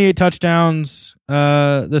threw 28 touchdowns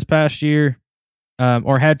this past year.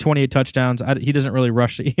 Or had 28 touchdowns. He doesn't really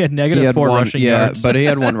rush. He had -4 rushing yards. But he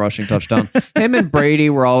had 1 rushing touchdown. Him and Brady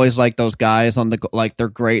were always like those guys on the like. They're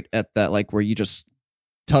great at that, like where you just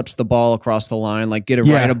touch the ball across the line, like get it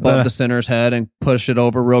right above the center's head and push it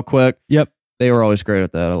over real quick. Yep, they were always great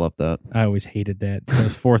at that. I love that. I always hated that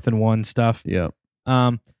those 4th and 1 stuff. Yeah.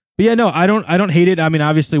 But yeah, no, I don't hate it. I mean,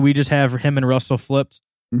 obviously, we just have him and Russell flipped.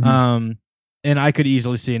 Mm-hmm. And I could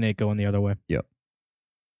easily see Nate going the other way. Yep.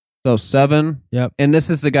 So 7. Yep. And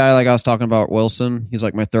this is the guy like I was talking about, Wilson. He's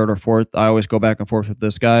like my 3rd or 4th. I always go back and forth with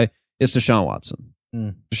this guy. It's Deshaun Watson.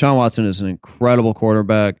 Deshaun Watson is an incredible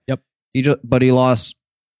quarterback. Yep. But he lost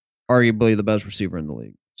arguably the best receiver in the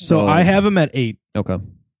league. So I have him at 8. Okay.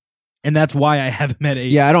 And that's why I have him at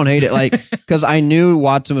 8. Yeah, I don't hate it. Like, because I knew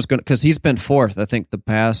Watson was going to, because he's been 4th, I think, the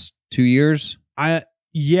past 2 years.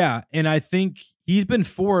 Yeah. And I think he's been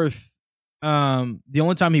 4th. The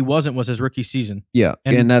only time he wasn't was his rookie season. Yeah,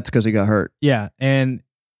 and that's because he got hurt. Yeah, and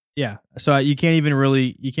yeah, so you can't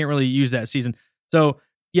really use that season. So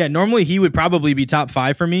yeah, normally he would probably be top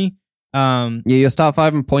 5 for me. Yeah, he was top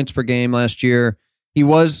 5 in points per game last year. He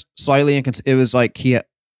was slightly inconsistent. It was like it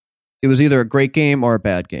was either a great game or a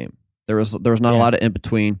bad game. There was not a lot of in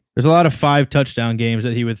between. There's a lot of 5 touchdown games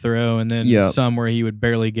that he would throw, and then some where he would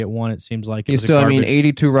barely get one. It seems like he's still.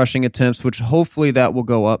 82 rushing attempts, which hopefully that will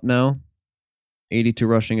go up now. 82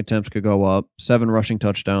 rushing attempts could go up. 7 rushing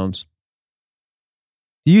touchdowns.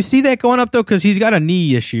 Do you see that going up, though? Because he's got a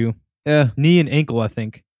knee issue. Yeah. Knee and ankle, I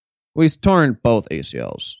think. Well, he's torn both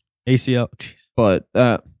ACLs. ACL. Jeez. But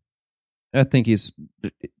I think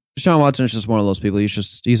Deshaun Watson is just one of those people.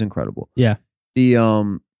 He's incredible. Yeah. He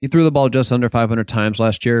threw the ball just under 500 times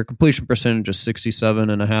last year. Completion percentage is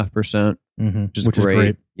 67.5%, which is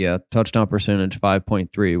great. Yeah. Touchdown percentage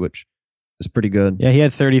 5.3, which is pretty good. Yeah, he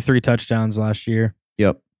had 33 touchdowns last year.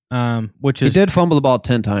 Yep. Which is he did fumble the ball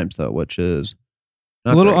 10 times though, which is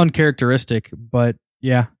a little uncharacteristic, but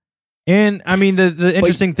yeah. And I mean, the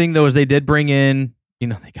interesting thing though is they did bring in, they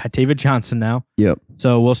got David Johnson now. Yep.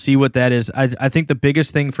 So we'll see what that is. I think the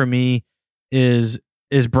biggest thing for me is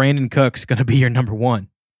Brandon Cooks going to be your number 1?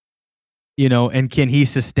 And can he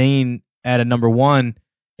sustain at a number 1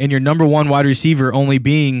 and your number 1 wide receiver only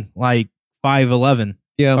being like 5'11"?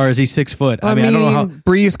 Yeah. Or is he 6 foot? I mean, I don't know how.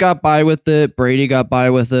 Breeze got by with it. Brady got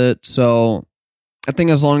by with it. So I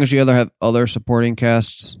think as long as you have other supporting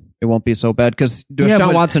casts, it won't be so bad. Because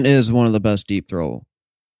Deshaun Watson is one of the best deep ball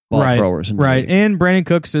throwers in the league. And Brandon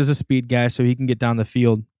Cooks is a speed guy, so he can get down the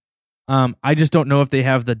field. I just don't know if they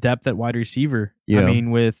have the depth at wide receiver. Yeah. I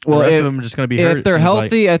mean, the rest of them are just going to be hurt. If they're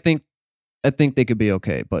healthy, I think they could be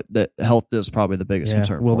okay. But the health is probably the biggest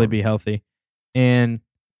concern. Will they be healthy? And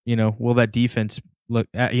will that defense look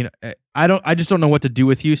at, I just don't know what to do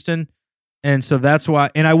with Houston. And so that's why,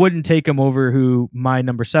 and I wouldn't take him over who my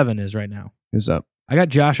number 7 is right now. Who's up? I got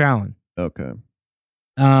Josh Allen. Okay.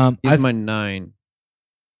 He's my 9.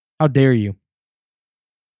 How dare you?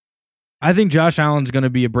 I think Josh Allen's going to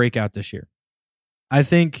be a breakout this year. I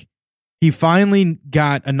think he finally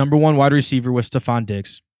got a number 1 wide receiver with Stephon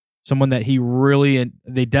Diggs, someone that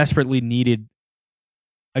they desperately needed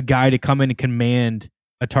a guy to come in and command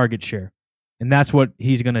a target share. And that's what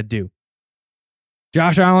he's going to do.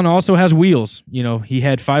 Josh Allen also has wheels. He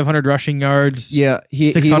had 500 rushing yards. Yeah,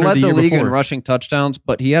 he led the league in rushing touchdowns,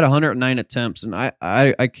 but he had 109 attempts, and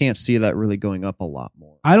I can't see that really going up a lot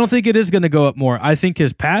more. I don't think it is going to go up more. I think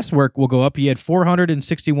his pass work will go up. He had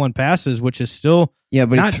 461 passes, which is still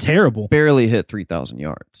not terrible. Barely hit 3,000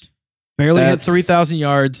 yards. Hit 3,000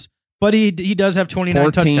 yards, but he does have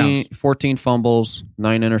 29 touchdowns. 14 fumbles,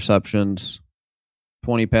 9 interceptions,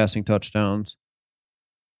 20 passing touchdowns.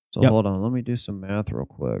 So hold on, let me do some math real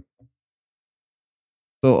quick.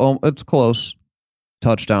 So it's close.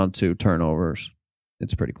 Touchdown to turnovers.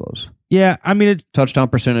 It's pretty close. Yeah, I mean, it's touchdown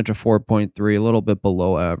percentage of 4.3, a little bit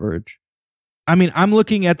below average. I mean, I'm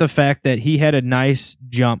looking at the fact that he had a nice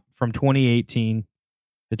jump from 2018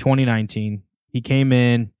 to 2019. He came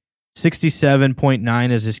in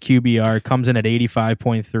 67.9 as his QBR, comes in at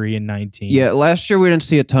 85.3 in 19. Yeah, last year we didn't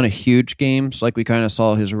see a ton of huge games like we kind of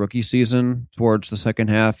saw his rookie season. Towards the second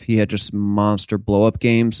half, he had just monster blow-up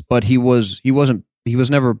games, but he was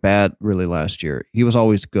never bad really last year. He was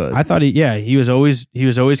always good. I thought he was always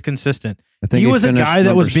consistent. I think he was a guy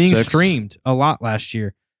that was being 6. streamed a lot last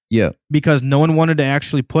year. Yeah. Because no one wanted to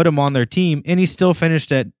actually put him on their team, and he still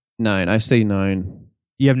finished at 9. I say 9.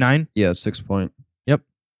 You have 9? Yeah, 6 point. Yep.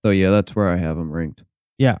 So yeah, that's where I have him ranked.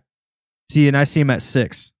 Yeah. See, and I see him at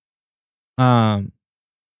 6. Yeah,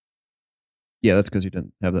 that's because he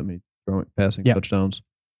didn't have that many passing touchdowns.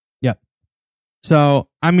 Yeah. So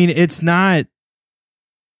I mean, it's not.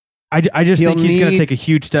 I just think he's going to take a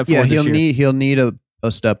huge step forward this year. He'll need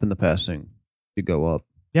a step in the passing to go up.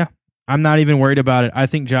 Yeah. I'm not even worried about it. I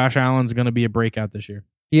think Josh Allen's going to be a breakout this year.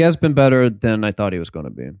 He has been better than I thought he was going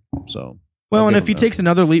to be. So, well, and if he takes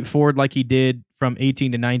another leap forward like he did from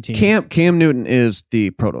 18 to 19. Cam Newton is the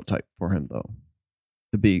prototype for him, though,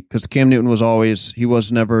 because Cam Newton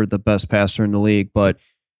was never the best passer in the league, but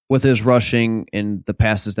with his rushing and the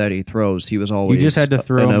passes that he throws, he was always you just had to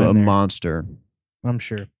throw a monster. I'm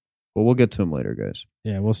sure. Well, we'll get to him later, guys.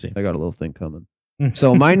 Yeah, we'll see. I got a little thing coming.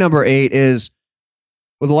 So my number 8 is,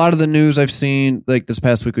 with a lot of the news I've seen, like this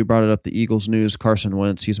past week we brought it up, the Eagles news, Carson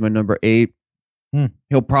Wentz. He's my number 8.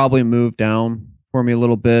 He'll probably move down for me a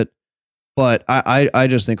little bit, but I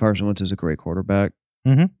just think Carson Wentz is a great quarterback.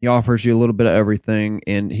 Mm-hmm. He offers you a little bit of everything,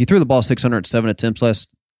 and he threw the ball 607 attempts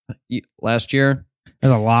last year.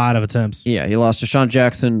 There's a lot of attempts. Yeah, he lost to Deshaun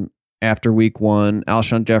Jackson after week 1.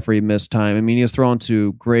 Alshon Jeffrey missed time. I mean, he was thrown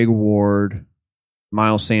to Greg Ward,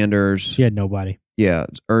 Miles Sanders. He had nobody. Yeah,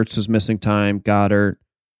 Ertz is missing time. Goddard.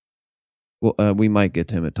 Well, we might get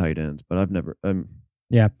to him at tight ends, but I've never.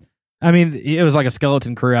 Yeah. I mean, it was like a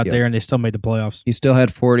skeleton crew out there, and they still made the playoffs. He still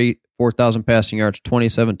had 44,000 passing yards,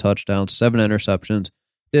 27 touchdowns, 7 interceptions.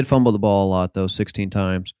 Did fumble the ball a lot, though, 16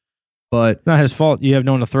 times. But it's not his fault. You have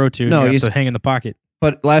no one to throw to. No, you have to hang in the pocket.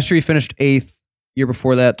 But last year he finished 8th. Year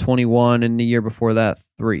before that, 21, and the year before that,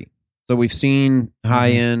 3. So we've seen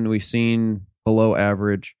high end, we've seen below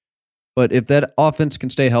average. But if that offense can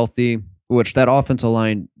stay healthy, which that offensive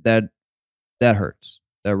line, that hurts.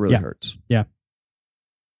 That really hurts. Yeah.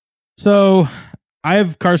 So I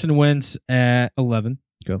have Carson Wentz at 11.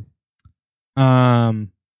 Go.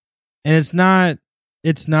 And it's not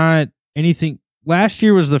anything. Last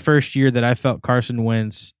year was the first year that I felt Carson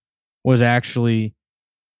Wentz was actually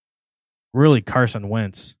really Carson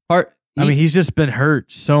Wentz. I mean, he's just been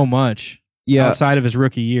hurt so much outside of his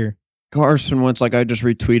rookie year. Carson Wentz, like I just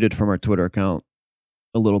retweeted from our Twitter account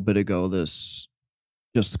a little bit ago, this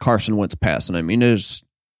just Carson Wentz passing. I mean,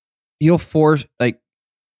 he'll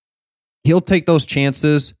take those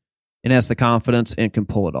chances and has the confidence and can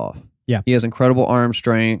pull it off. Yeah. He has incredible arm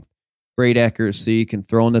strength, great accuracy, can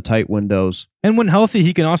throw in the tight windows. And when healthy,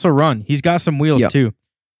 he can also run. He's got some wheels too.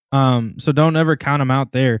 So don't ever count him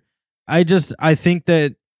out there. I think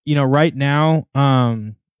that, right now,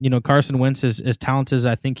 Carson Wentz is as talented as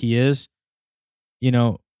I think he is.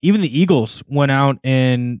 Even the Eagles went out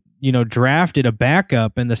and, drafted a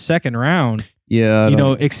backup in the second round. Yeah.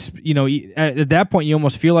 At that point, you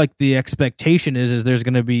almost feel like the expectation is he's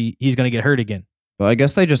going to get hurt again. Well, I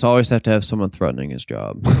guess they just always have to have someone threatening his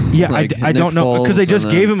job. Yeah, like I don't know, because they just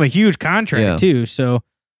gave him a huge contract too. So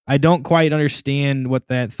I don't quite understand what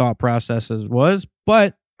that thought process was,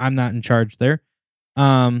 but I'm not in charge there.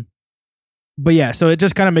 But yeah, so it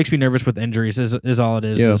just kind of makes me nervous with injuries is all it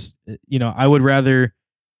is. Yeah. I would rather,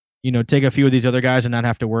 take a few of these other guys and not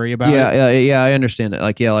have to worry about it. Yeah, I understand it.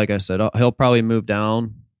 Like I said, he'll probably move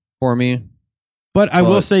down for me. But I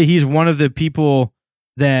will say he's one of the people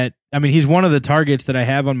that, he's one of the targets that I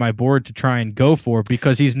have on my board to try and go for,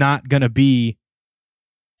 because he's not going to be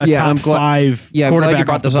a top 5 quarterback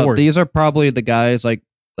off the board. These are probably the guys like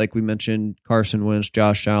like we mentioned, Carson Wentz,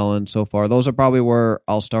 Josh Allen so far. Those are probably where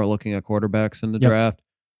I'll start looking at quarterbacks in the draft.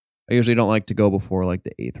 I usually don't like to go before like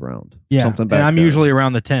the 8th round. Yeah, something back and I'm there. usually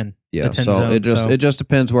around the 10. Yeah, the 10 so zone, it just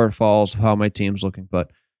depends where it falls, how my team's looking.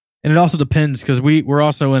 But and it also depends because we're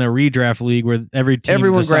also in a redraft league where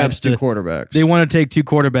everyone grabs 2 quarterbacks. They want to take 2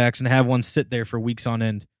 quarterbacks and have one sit there for weeks on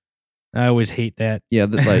end. I always hate that. Yeah,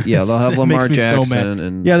 they'll have Lamar Jackson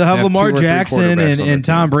and they'll have Lamar Jackson and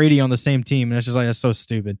Tom Brady on the same team, and it's just like that's so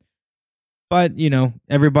stupid. But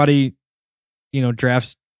everybody,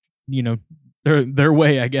 drafts, their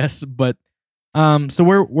way, I guess. But so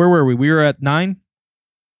where were we? We were at 9,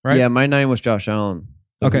 right? Yeah, my 9 was Josh Allen.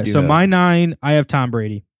 Okay, so my 9, I have Tom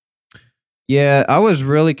Brady. Yeah, I was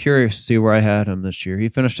really curious to see where I had him this year. He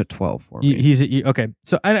finished at 12 for me. He's okay.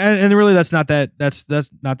 So and really, that's not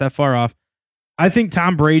that far off. I think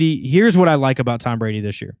Tom Brady. Here's what I like about Tom Brady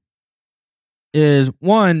this year. Is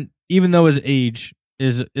one, even though his age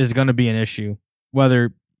is going to be an issue,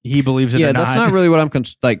 whether he believes it or not. Yeah, that's not really what I'm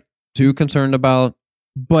too concerned about.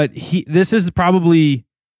 But this is probably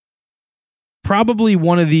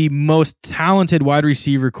one of the most talented wide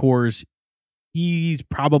receiver cores he's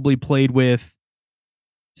probably played with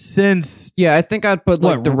since. Yeah, I think I'd put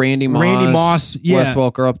the Randy Moss, Wes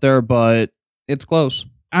Welker up there, but it's close.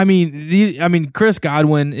 I mean, Chris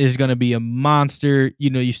Godwin is going to be a monster.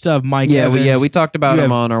 You still have Mike Evans. We talked about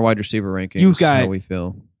him on our wide receiver rankings. You got how we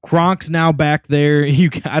feel. Gronk's now back there.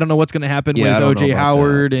 I don't know what's going to happen with OJ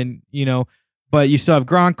Howard, and but you still have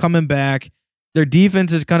Gronk coming back. Their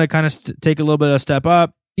defense is going to kind of take a little bit of a step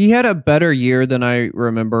up. He had a better year than I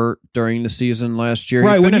remember during the season last year.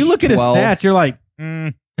 Right, when you look at his stats, you're like,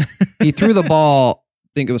 He threw the ball, I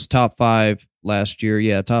think it was top 5 last year.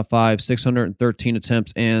 Yeah, top 5, 613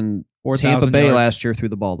 attempts, and Tampa Bay yards. last year threw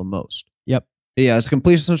the ball the most. Yep. Yeah, his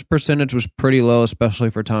completion percentage was pretty low, especially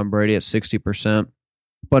for Tom Brady at 60%.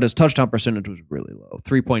 But his touchdown percentage was really low,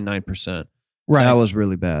 3.9%. Right. That was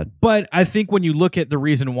really bad. But I think when you look at the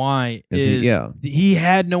reason why he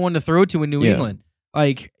had no one to throw to in New England.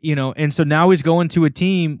 And so now he's going to a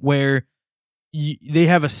team where they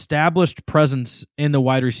have established presence in the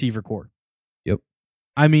wide receiver core. Yep.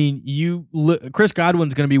 I mean, Chris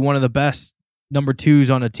Godwin's going to be one of the best number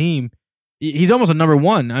 2s on a team. He's almost a number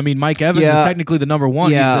 1. I mean, Mike Evans is technically the number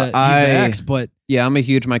 1. Yeah, he's the X, but I'm a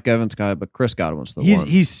huge Mike Evans guy, but Chris Godwin's the one.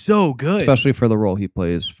 He's so good, especially for the role he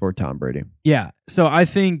plays for Tom Brady. Yeah, so I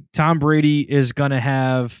think Tom Brady is going to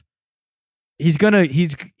have. I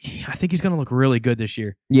think he's gonna look really good this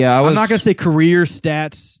year. Yeah, I'm not gonna say career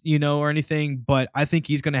stats, or anything, but I think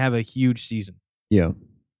he's gonna have a huge season. Yeah,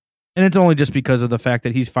 and it's only just because of the fact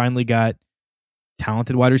that he's finally got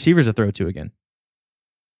talented wide receivers to throw to again.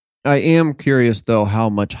 I am curious though, how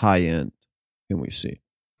much high end can we see?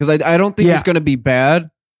 Because I don't think he's gonna be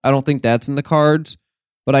bad. I don't think that's in the cards,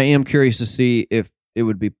 but I am curious to see if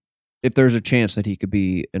there's a chance that he could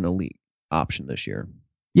be an elite option this year.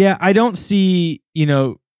 Yeah, I don't see,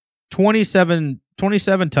 27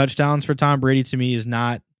 touchdowns for Tom Brady to me is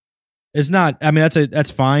not, I mean,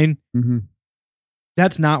 that's fine. Mm-hmm.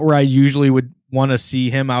 That's not where I usually would want to see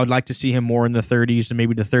him. I would like to see him more in the 30s to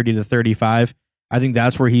maybe the 30 to 35. I think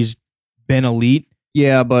that's where he's been elite.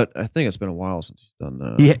 Yeah, but I think it's been a while since he's done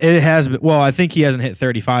that. It has been. Well, I think he hasn't hit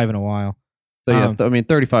 35 in a while. So I mean,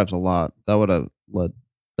 35 is a lot. That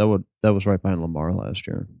was right behind Lamar last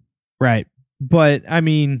year. Right. But I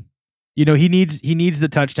mean, he needs the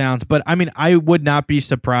touchdowns. But I mean, I would not be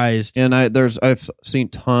surprised. And I've seen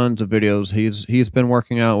tons of videos. He's been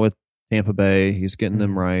working out with Tampa Bay. He's getting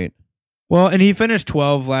them right. Well, and he finished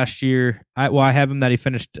 12 last year. I have him that he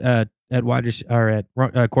finished at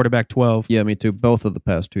quarterback 12. Yeah, me too. Both of the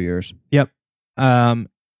past 2 years. Yep. I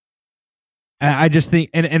just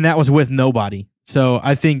think, and that was with nobody. So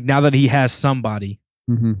I think now that he has somebody.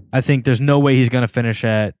 Mm-hmm. I think there's no way he's going to finish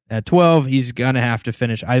at 12. He's going to have to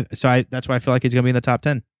finish. That's why I feel like he's going to be in the top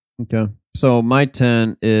 10. Okay. So my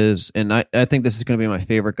 10 is, and I think this is going to be my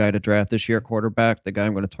favorite guy to draft this year, quarterback. The guy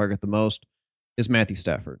I'm going to target the most is Matthew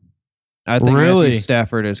Stafford. I think Matthew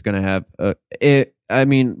Stafford is going to have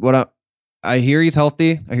I hear he's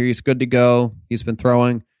healthy. I hear he's good to go. He's been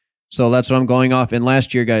throwing. So that's what I'm going off. And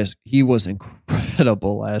last year, guys, he was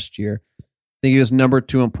incredible last year. I think he was number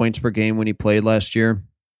 2 in points per game when he played last year,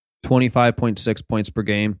 25.6 points per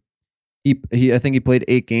game. I think he played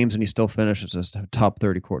 8 games and he still finishes as a top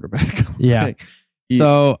 30 quarterback. Yeah.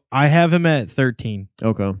 So I have him at 13.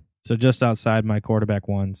 Okay. So just outside my quarterback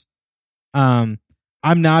ones. I'm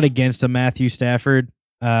not against a Matthew Stafford.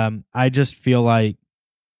 I just feel like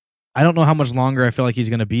I don't know how much longer I feel like he's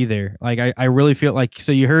going to be there. Like I really feel like,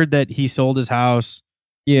 so you heard that he sold his house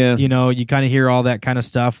Yeah. You know, you kind of hear all that kind of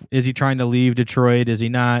stuff. Is he trying to leave Detroit? Is he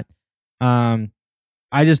not?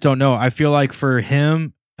 I just don't know. I feel like for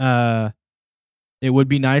him, it would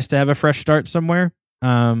be nice to have a fresh start somewhere.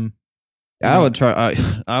 I would try.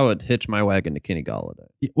 I would hitch my wagon to Kenny Golladay.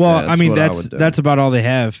 Well, I mean, that's about all they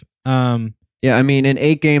have. Yeah, I mean, in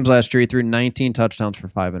 8 games last year, he threw 19 touchdowns for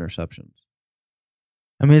 5 interceptions.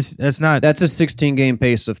 I mean, that's not. That's a 16-game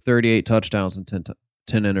pace of 38 touchdowns and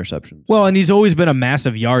 10 interceptions. Well, and he's always been a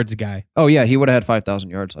massive yards guy. Oh yeah, he would have had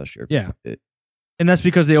 5,000 yards last year. Yeah, and that's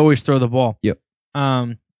because they always throw the ball. Yep.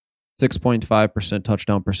 6.5%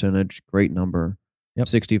 touchdown percentage, great number. Yep.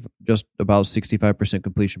 Just about 65%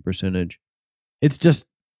 completion percentage. It's just,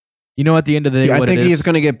 you know, at the end of the day, I think he's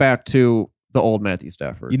going to get back to the old Matthew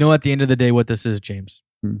Stafford. You know, at the end of the day, what this is, James,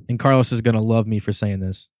 and Carlos is going to love me for saying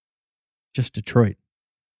this. Just Detroit.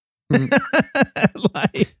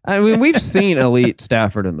 I mean, we've seen elite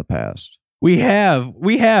Stafford in the past. We have.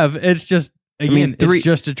 It's just, again, it's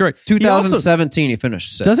just Detroit. 2017, he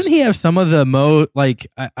finished 6th. Doesn't he have some of the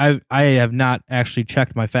I have not actually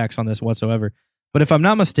checked my facts on this whatsoever, but if I'm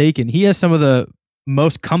not mistaken, he has some of the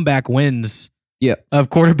most comeback wins of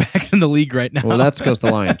quarterbacks in the league right now. Well, that's because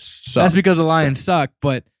the Lions suck. That's because the Lions suck,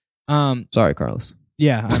 but sorry, Carlos.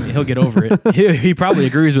 Yeah, I mean, he'll get over it. He probably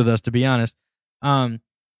agrees with us, to be honest.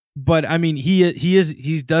 But I mean,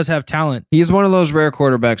 he does have talent. He's one of those rare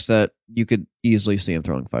quarterbacks that you could easily see him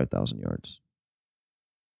throwing 5,000 yards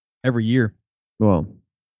every year. Well,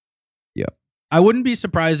 yeah. I wouldn't be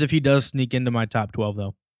surprised if he does sneak into my top 12,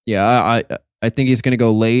 though. Yeah, I think he's going to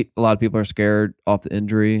go late. A lot of people are scared off the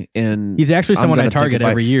injury, and he's actually someone I target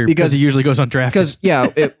every year because he usually goes undrafted.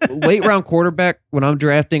 Because late round quarterback, when I'm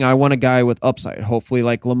drafting, I want a guy with upside. Hopefully,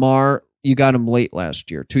 like Lamar, you got him late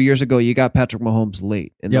last year. 2 years ago, you got Patrick Mahomes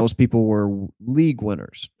late, and those people were league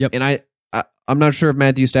winners. Yep. And I'm not sure if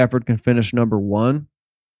Matthew Stafford can finish number 1.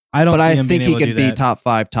 I don't. But I think he could be top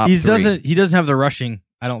 5, top 3. He doesn't have the rushing,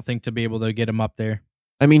 I don't think, to be able to get him up there.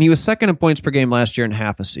 I mean, he was second in points per game last year in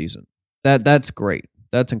half a season. That's great.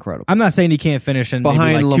 That's incredible. I'm not saying he can't finish in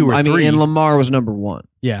behind maybe like 2 or 3. I mean, and Lamar was number 1.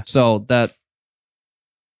 Yeah. So that.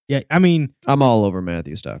 Yeah, I mean, I'm all over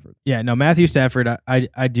Matthew Stafford. Yeah, no, Matthew Stafford,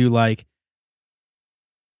 I do like.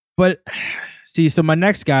 But see, so my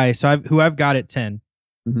next guy, who I've got at 10,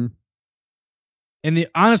 and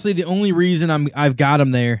honestly, the only reason I've got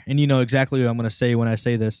him there, and you know exactly what I'm going to say when I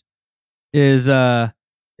say this, is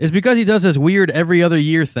because he does this weird every other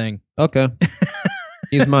year thing. Okay.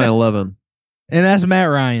 He's my 11. And that's Matt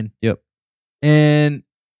Ryan. Yep. And,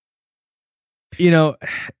 you know,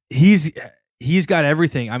 he's got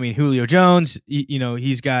everything. I mean, Julio Jones, you know,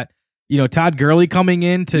 he's got, you know, Todd Gurley coming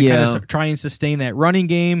in to kind of try and sustain that running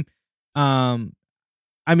game. I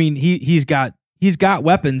mean, he's got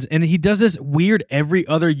weapons, and he does this weird every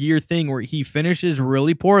other year thing where he finishes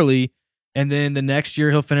really poorly, and then the next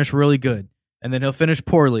year he'll finish really good, and then he'll finish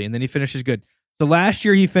poorly, and then he finishes good. So last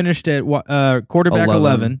year he finished at quarterback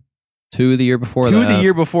 11. 2 the year before that. 2 the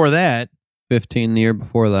year before that. 15 the year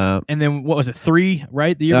before that. And then what was it? 3,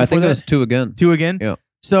 right? The year before I think that? it was 2 again. 2 again? Yeah.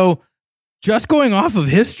 So just going off of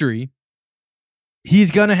history, he's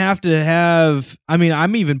going to have, I mean,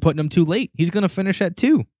 I'm even putting him too late. He's going to finish at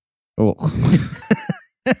 2. Oh.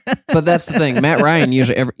 But that's the thing. Matt Ryan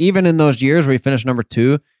usually, even in those years where he finished number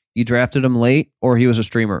 2, you drafted him late or he was a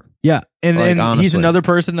streamer. Yeah. And he's another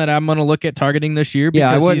person that I'm going to look at targeting this year.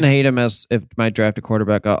 Yeah, I wouldn't hate him as if my drafted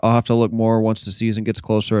quarterback. I'll have to look more once the season gets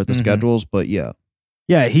closer at the schedules, but yeah.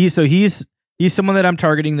 Yeah, he's someone that I'm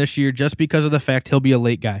targeting this year just because of the fact he'll be a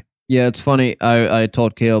late guy. Yeah, it's funny. I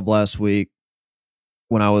told Caleb last week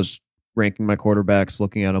when I was ranking my quarterbacks,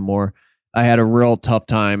 looking at them more, I had a real tough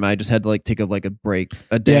time. I just had to take a break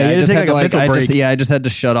a day. Yeah, I just had to I just had to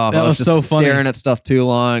shut off. That I was just so funny. staring at stuff too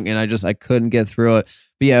long, and I couldn't get through it.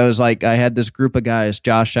 But yeah, it was like I had this group of guys: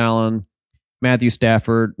 Josh Allen, Matthew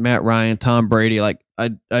Stafford, Matt Ryan, Tom Brady. I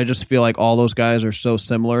just feel like all those guys are so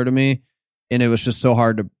similar to me, and it was just so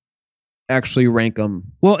hard to actually rank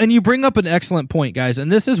them. Well, and you bring up an excellent point, guys, and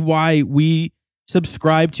this is why we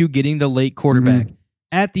subscribe to getting the late quarterback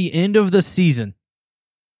at the end of the season.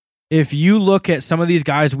 If you look at some of these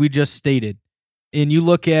guys we just stated, and you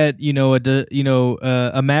look at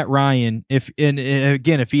a Matt Ryan,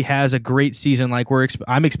 if he has a great season like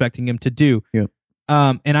I'm expecting him to do,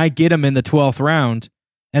 and I get him in the 12th round,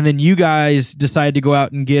 and then you guys decide to go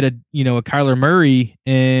out and get a Kyler Murray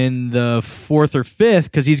in the 4th or 5th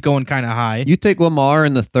because he's going kind of high. You take Lamar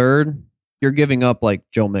in the 3rd, you're giving up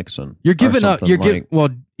Joe Mixon. You're giving up.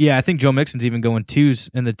 I think Joe Mixon's even going 2s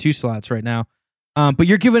in the 2 slots right now. But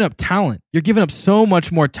you're giving up talent. You're giving up so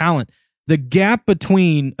much more talent. The gap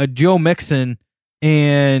between a Joe Mixon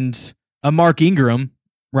and a Mark Ingram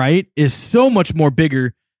right, is so much more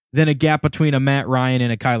bigger than a gap between a Matt Ryan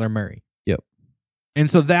and a Kyler Murray. Yep. And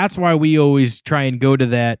so that's why we always try and go to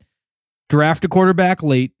that. Draft a quarterback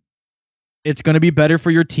late. It's going to be better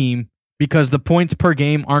for your team because the points per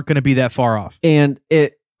game aren't going to be that far off. And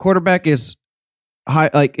quarterback is high,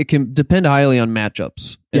 like it can depend highly on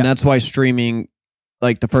matchups. And that's why streaming,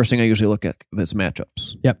 like the first thing I usually look at is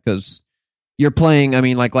matchups. Yep. Because you're playing, I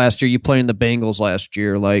mean, like last year, you played in the Bengals last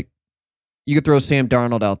year. Like you could throw Sam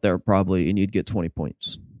Darnold out there probably and you'd get 20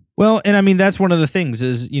 points. Well, and I mean, that's one of the things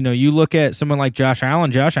is, you look at someone like Josh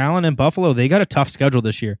Allen. Josh Allen in Buffalo, they got a tough schedule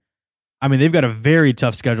this year. I mean, they've got a very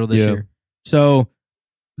tough schedule this year. So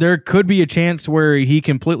there could be a chance where he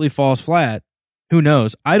completely falls flat. Who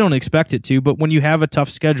knows? I don't expect it to, but when you have a tough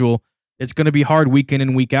schedule, it's going to be hard week in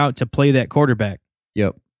and week out to play that quarterback.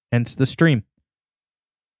 Yep. Hence the stream.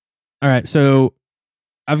 All right, so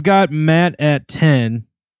I've got Matt at 10.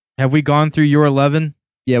 Have we gone through your 11?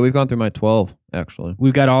 Yeah, we've gone through my 12, actually.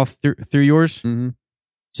 We've got all through yours? Mm-hmm.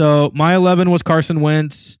 So my 11 was Carson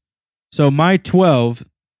Wentz. So my 12,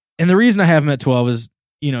 and the reason I have him at 12 is,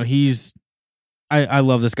 I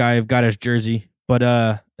love this guy. I've got his jersey, but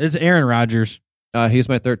it's Aaron Rodgers. He's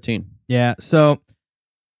my 13. Yeah, so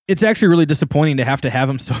it's actually really disappointing to have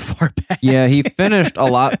him so far back. Yeah, he finished a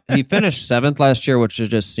lot. He finished 7th last year, which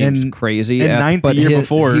just seems crazy. And 9th the year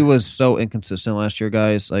before. He was so inconsistent last year,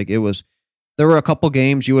 guys. Like there were a couple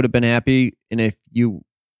games you would have been happy, and if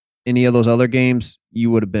any of those other games,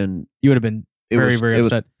 you would have been very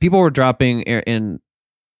upset. People were dropping, and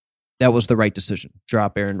that was the right decision.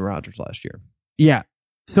 Drop Aaron Rodgers last year. Yeah.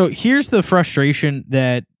 So here's the frustration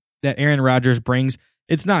that Aaron Rodgers brings.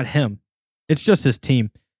 It's not him. It's just his team.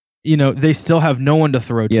 They still have no one to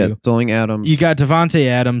throw to. Yeah, throwing Adams. You got Devontae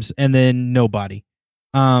Adams and then nobody.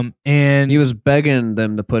 And he was begging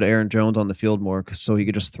them to put Aaron Jones on the field more so he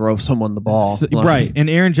could just throw someone the ball. Right. And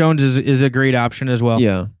Aaron Jones is a great option as well.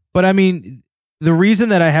 Yeah. But I mean, the reason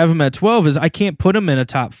that I have him at 12 is I can't put him in a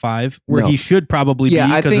top 5 where he should probably be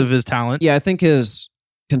because of his talent. Yeah, I think his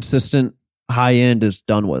consistent high end is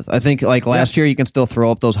done with. I think like last year, you can still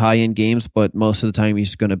throw up those high end games, but most of the time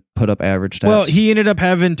he's going to put up average stats. Well, he ended up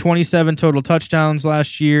having 27 total touchdowns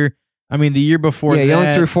last year. I mean, the year before that, he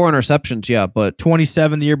only threw 4 interceptions. But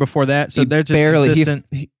 27 the year before that. So they're just consistent.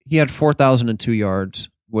 He had 4,002 yards,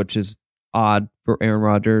 which is odd for Aaron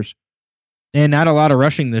Rodgers, and not a lot of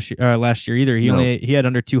rushing last year either. He had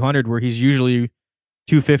under 200, where he's usually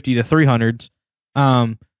 250 to 300s.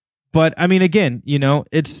 But I mean, again,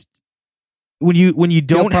 it's. When you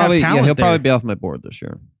don't have talent, he'll probably be off my board this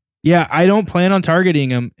year. Yeah, I don't plan on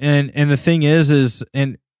targeting him. And the thing is,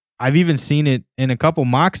 and I've even seen it in a couple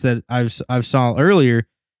mocks that I've saw earlier.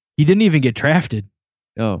 He didn't even get drafted.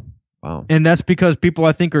 Oh, wow! And that's because people,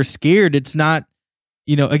 I think, are scared. It's not,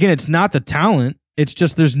 again, it's not the talent. It's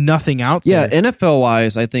just there's nothing out there. Yeah, NFL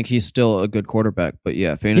wise, I think he's still a good quarterback. But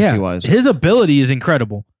fantasy wise, his ability is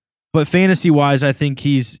incredible. But fantasy wise, I think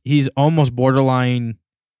he's almost borderline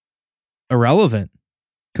irrelevant,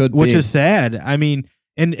 which is sad. I mean,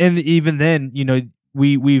 and even then,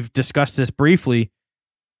 we've discussed this briefly,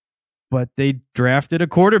 but they drafted a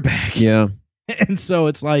quarterback. Yeah, and so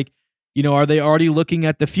it's like, are they already looking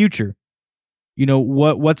at the future? Is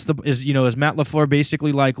Matt LaFleur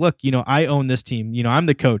basically like, look, I own this team. I'm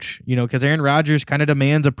the coach. Because Aaron Rodgers kind of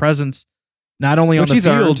demands a presence not only on the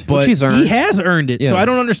field, but he has earned it. Yeah. So I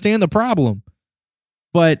don't understand the problem,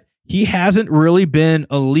 but he hasn't really been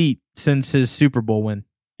elite since his Super Bowl win.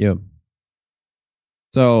 Yep.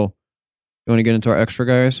 So, you want to get into our extra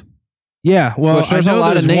guys? Yeah. Well, there's a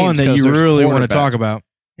lot of names one that you really want to talk about.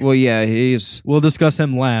 Well, yeah, we'll discuss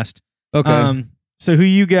him last. Okay. So who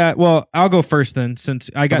you got? Well, I'll go first then, since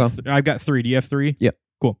I've got 3. Do you have 3? Yep.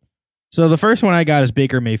 Cool. So the first one I got is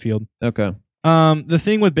Baker Mayfield. Okay. The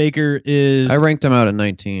thing with Baker is I ranked him out at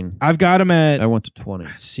 19. I've got him at. I went to 20.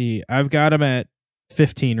 See, I've got him at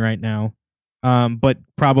 15 right now. But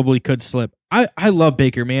probably could slip. I love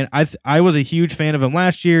Baker, man. I was a huge fan of him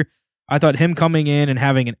last year. I thought him coming in and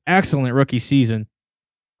having an excellent rookie season,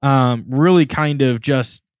 really kind of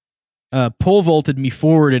just pole vaulted me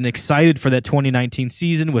forward and excited for that 2019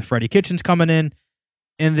 season with Freddie Kitchens coming in,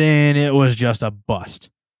 and then it was just a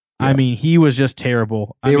bust. Yeah. I mean, he was just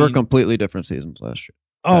terrible. They were completely different seasons last year.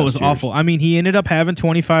 Oh, it was awful. I mean, he ended up having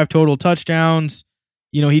 25 total touchdowns.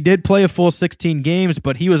 He did play a full 16 games,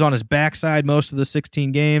 but he was on his backside most of the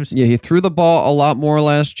 16 games. Yeah, he threw the ball a lot more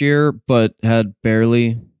last year, but had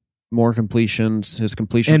barely more completions. His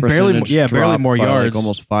completion percentage dropped barely more yards, like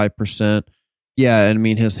almost 5%. Yeah, and I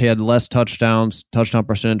mean, he had less touchdowns. Touchdown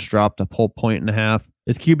percentage dropped a whole 1.5 points.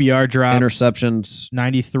 His QBR dropped. Interceptions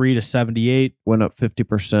 93 to 78. Went up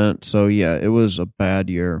 50%. So, yeah, it was a bad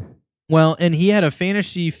year. Well, and he had a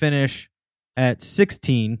fantasy finish at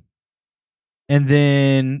 16. And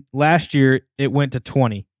then last year, it went to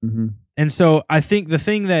 20. Mm-hmm. And so I think the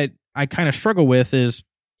thing that I kind of struggle with is,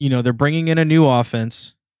 they're bringing in a new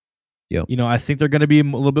offense. Yep. I think they're going to be a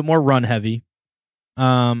little bit more run heavy.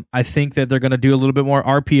 I think that they're going to do a little bit more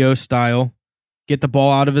RPO style, get the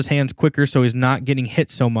ball out of his hands quicker so he's not getting hit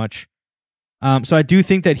so much. So I do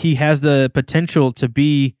think that he has the potential to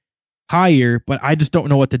be higher, but I just don't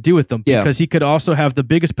know what to do with them because he could also have the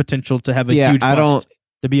biggest potential to have a huge bust.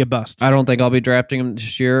 To be a bust. I don't think I'll be drafting him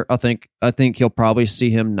this year. I think you'll probably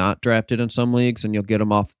see him not drafted in some leagues, and you'll get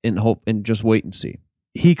him off in hope and just wait and see.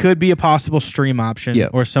 He could be a possible stream option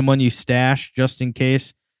or someone you stash just in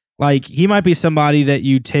case. Like he might be somebody that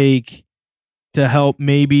you take to help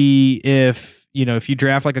maybe if you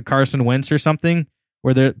draft like a Carson Wentz or something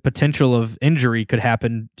where the potential of injury could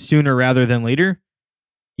happen sooner rather than later.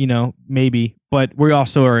 Maybe, but we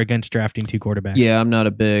also are against drafting 2 quarterbacks. Yeah, I'm not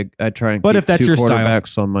I try and keep if that's 2 your quarterbacks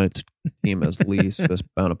style. on my team as least as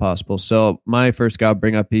amount of possible. So my first guy I'll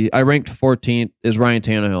bring up, I ranked 14th, is Ryan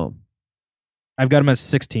Tannehill. I've got him as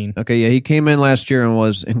 16. Okay, yeah, he came in last year and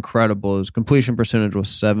was incredible. His completion percentage was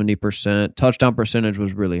 70%. Touchdown percentage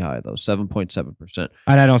was really high, though, 7.7%.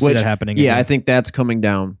 And I don't see that happening. Yeah, I think that's coming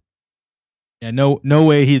down. Yeah, no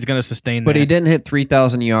way he's going to sustain that. But he didn't hit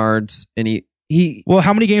 3,000 yards, and Well,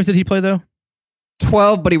 how many games did he play, though?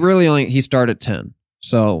 12, but he started 10.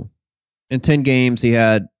 So in 10 games, he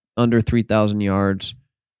had under 3,000 yards,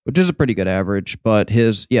 which is a pretty good average. But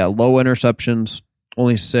his, low interceptions,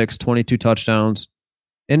 only 6, 22 touchdowns.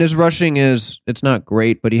 And his rushing it's not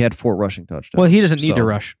great, but he had 4 rushing touchdowns. Well, he doesn't need to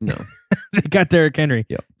rush. No. They got Derrick Henry.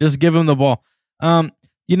 Yep. Just give him the ball.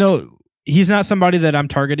 He's not somebody that I'm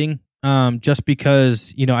targeting. Just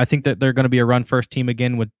because, I think that they're going to be a run first team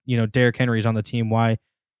again with, Derrick Henry's on the team. Why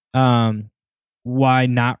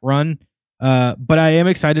not run? But I am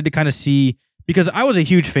excited to kind of see, because I was a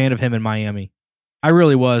huge fan of him in Miami. I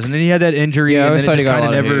really was. And then he had that injury and then it just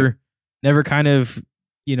kind of never kind of,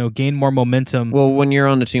 gained more momentum. Well, when you're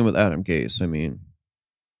on the team with Adam Gase, I mean,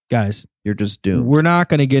 guys, you're just doomed. We're not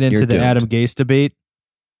going to get into the Adam Gase debate.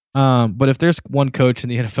 But if there's one coach in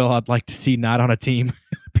the NFL I'd like to see not on a team, it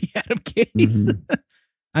would be Adam Gase. Mm-hmm.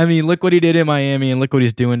 I mean, look what he did in Miami and look what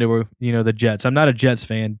he's doing to, the Jets. I'm not a Jets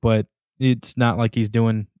fan, but it's not like he's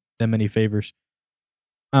doing them any favors.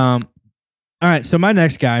 All right, so my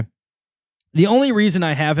next guy, the only reason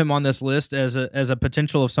I have him on this list as a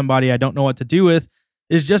potential of somebody I don't know what to do with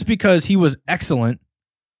is just because he was excellent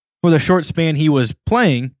for the short span he was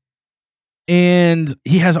playing, and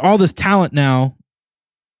he has all this talent now.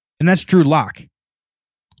 And that's Drew Lock.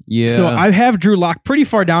 Yeah. So I have Drew Lock pretty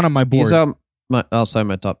far down on my board. He's outside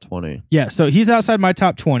my top 20. Yeah, so he's outside my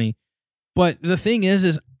top 20. But the thing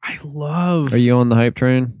is I love... Are you on the hype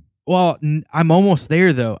train? Well, I'm almost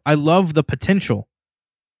there, though. I love the potential.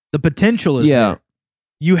 The potential is there.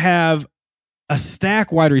 You have a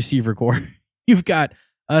stack wide receiver core. You've got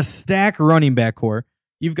a stack running back core.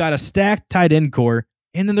 You've got a stacked tight end core.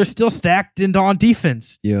 And then they're still stacked on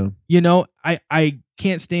defense. Yeah. I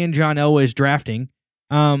can't stand John Elway's drafting,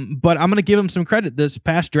 but I'm going to give him some credit. This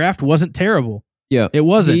past draft wasn't terrible. Yeah. It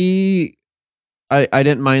wasn't. I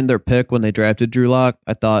didn't mind their pick when they drafted Drew Lock.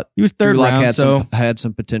 I thought he was third Drew Lock round, had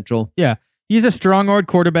some potential. Yeah. He's a strong-armed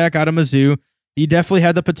quarterback out of Mizzou. He definitely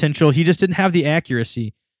had the potential. He just didn't have the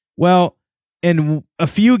accuracy. Well, in a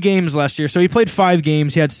few games last year, so he played 5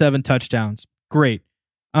 games. He had 7 touchdowns. Great.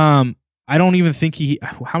 I don't even think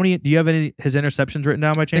how many, do you have his interceptions written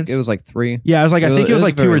down by chance? I think it was like 3. Yeah, I think it was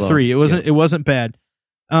like 2 or 3. Low. It wasn't bad.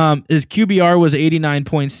 His QBR was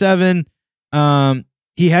 89.7.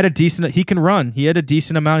 He can run. He had a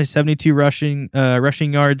decent amount of 72 rushing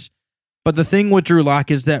yards. But the thing with Drew Lock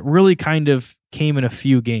is that really kind of came in a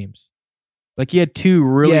few games. Like he had 2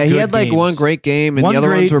 really good games. Yeah, he had like one great game and the other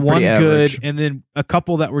ones were pretty average. Good, and then a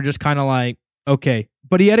couple that were just kind of like, okay.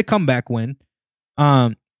 But he had a comeback win.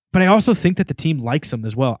 But I also think that the team likes him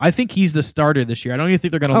as well. I think he's the starter this year. I don't even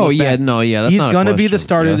think they're going to look back. That's he's going to be the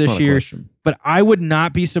starter this year. But I would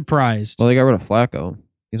not be surprised. Well, they got rid of Flacco.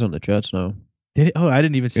 He's on the Jets now. I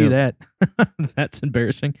didn't even see that. That's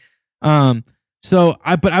embarrassing. But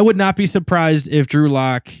I would not be surprised if Drew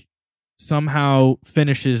Lock somehow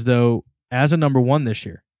finishes though as a number 1 this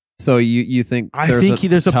year. So you think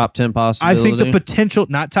there's a top 10 possibility? I think the potential,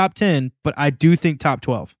 not top 10, but I do think top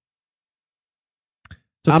 12.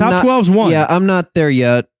 So top 12's 1. Yeah, I'm not there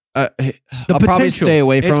yet. I'll probably stay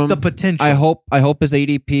away from him. It's the potential. I hope his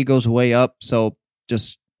ADP goes way up. So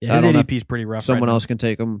just his ADP is pretty rough. Someone else can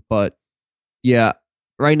take him. But yeah,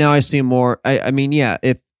 right now I see more. I mean, yeah,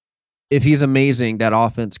 if he's amazing, that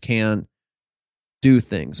offense can do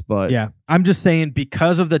things. But yeah, I'm just saying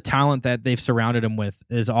because of the talent that they've surrounded him with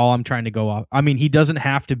is all I'm trying to go off. I mean, he doesn't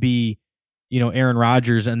have to be, Aaron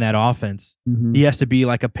Rodgers in that offense. Mm-hmm. He has to be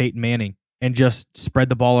like a Peyton Manning and just spread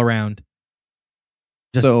the ball around.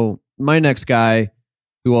 So my next guy,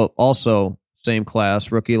 who also same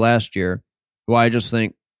class, rookie last year, who I just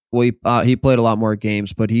think, he played a lot more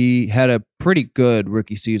games, but he had a pretty good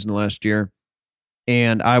rookie season last year,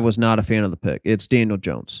 and I was not a fan of the pick. It's Daniel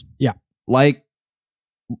Jones. Yeah. Like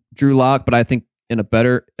Drew Lock, but I think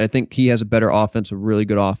he has a better offense, a really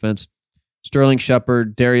good offense. Sterling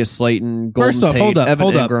Shepard, Darius Slayton, Golden First off, Tate, Evan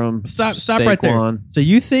Ingram. Stop Saquon. right there. So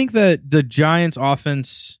you think that the Giants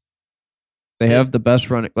offense, they have the best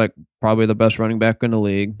probably the best running back in the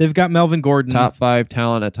league. They've got Melvin Gordon. Top 5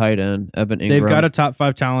 talent at tight end, Evan Ingram. They've got a top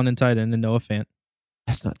 5 talent in tight end and Noah Fant.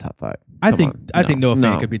 That's not top 5. I think Noah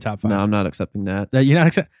Fant could be top 5. No, I'm not accepting that. You're not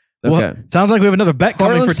accepting. Okay. Well, sounds like we have another bet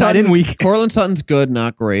coming for tight end week. Cortland Sutton's good,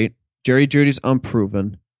 not great. Jerry Jeudy's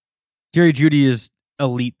unproven. Jerry Jeudy is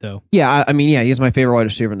elite, though. Yeah, I mean, he's my favorite wide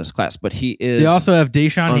receiver in this class, but he is. They also have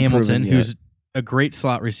Deshaun Hamilton, yet. who's a great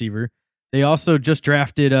slot receiver. They also just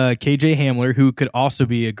drafted KJ Hamler, who could also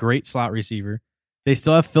be a great slot receiver. They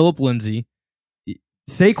still have Phillip Lindsay.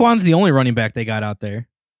 Saquon's the only running back they got out there.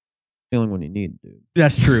 The only one you need, dude.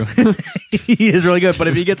 That's true. He is really good, but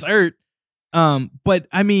if he gets hurt, but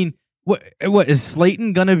I mean, what is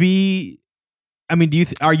Slayton gonna be? I mean,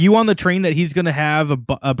 are you on the train that he's gonna have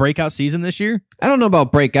a breakout season this year? I don't know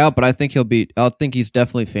about breakout, but I think he'll be. I think he's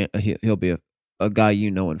definitely he'll be a guy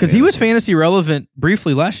because he was fantasy relevant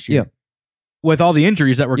briefly last year. Yeah. With all the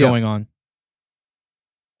injuries that were going on.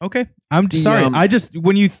 Okay. I'm sorry. I just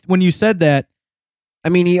when you said that, I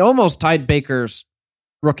mean, he almost tied Baker's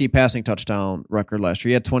rookie passing touchdown record last year.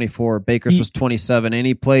 He had 24. Baker's was 27, and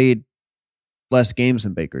he played less games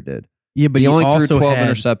than Baker did. Yeah, but he only threw 12 had,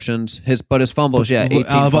 interceptions. But his fumbles, 18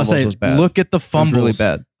 fumbles was bad. Look at the fumbles. It was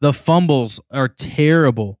really bad. The fumbles are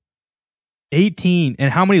terrible. 18,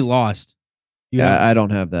 and how many lost? I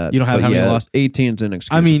don't have that. You don't have how many lost? 18's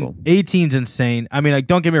inexcusable. I mean, 18's insane. I mean,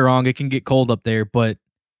 don't get me wrong, it can get cold up there, but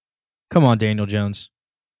come on, Daniel Jones.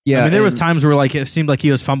 Yeah, I mean, there was times where it seemed like he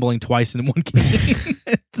was fumbling twice in one game.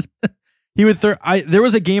 He would there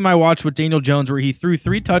was a game I watched with Daniel Jones where he threw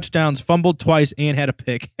 3 touchdowns, fumbled twice, and had a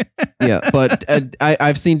pick. Yeah, but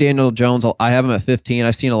I've seen Daniel Jones. I have him at 15.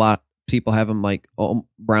 I've seen a lot of people have him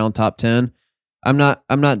around top 10. I'm not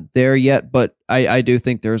there yet, but I do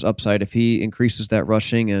think there's upside if he increases that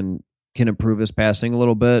rushing and can improve his passing a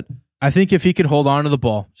little bit. I think if he can hold on to the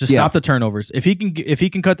ball, just stop the turnovers. If he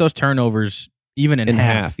can cut those turnovers even in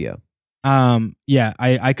half,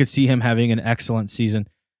 I could see him having an excellent season.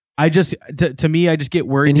 I just to me, I just get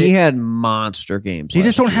worried. And he had monster games. They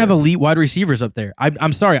just don't have elite wide receivers up there.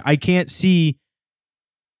 I'm sorry, I can't see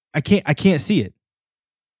it.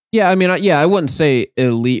 Yeah, I mean, I wouldn't say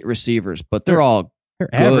elite receivers, but they're all good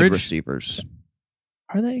average receivers.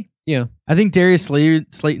 Are they? Yeah. I think Darius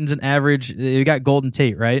Slayton's an average. They got Golden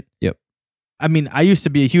Tate, right? Yep. I mean, I used to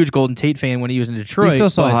be a huge Golden Tate fan when he was in Detroit. He still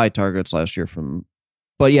saw high targets last year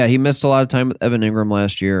but yeah, he missed a lot of time with Evan Ingram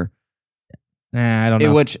last year. I don't know.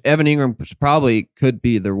 In which Evan Ingram probably could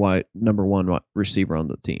be their number 1 receiver on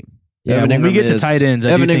the team. Yeah, Evan when Ingram we get to tight ends,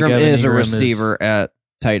 Evan Ingram is a receiver at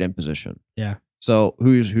tight end position. Yeah. So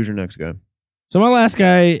who's your next guy? So my last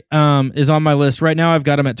guy is on my list right now. I've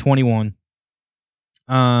got him at 21.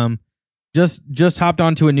 Just hopped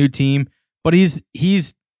onto a new team, but he's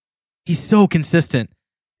so consistent,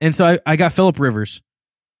 and so I got Phillip Rivers.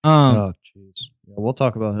 Oh jeez, yeah, we'll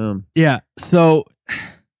talk about him. Yeah. So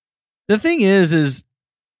the thing is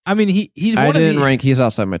I mean he's. I didn't rank. He's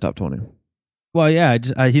outside my top 20. Well, yeah,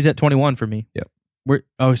 he's at 21 for me.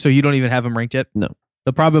 Yep. So you don't even have him ranked yet? No.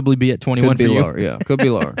 They'll probably be at 21 could be for you. Lower, yeah, could be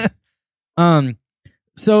lower.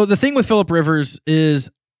 So the thing with Phillip Rivers is,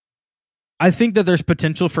 I think that there's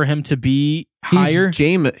potential for him to be higher.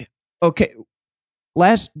 Okay,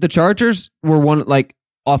 the Chargers were one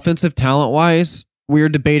offensive talent wise. We were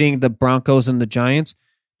debating the Broncos and the Giants.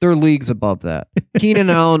 They're leagues above that. Keenan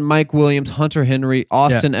Allen, Mike Williams, Hunter Henry,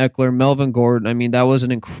 Austin Eckler, Melvin Gordon. I mean, that was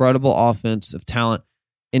an incredible offensive talent,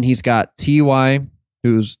 and he's got T.Y.,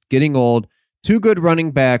 who's getting old. 2 good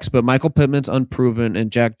running backs, but Michael Pittman's unproven,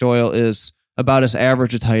 and Jack Doyle is about as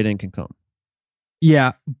average a tight end can come.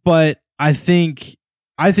 Yeah, but I think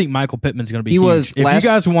Michael Pittman's going to be huge. If you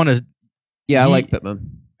guys want to... Yeah, I like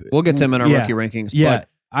Pittman. We'll get to him in our rookie rankings. Yeah, but,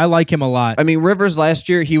 I like him a lot. I mean, Rivers last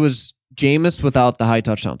year, he was Jameis without the high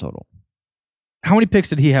touchdown total. How many picks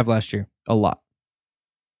did he have last year? A lot.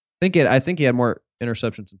 I think he had more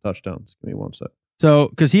interceptions and touchdowns. Give me one sec. So,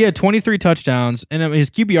 because he had 23 touchdowns and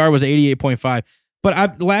his QBR was 88.5.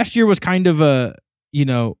 But last year was kind of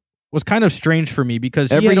was kind of strange for me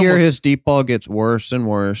because every year his deep ball gets worse and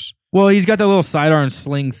worse. Well, he's got that little sidearm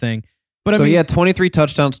sling thing. But so he had 23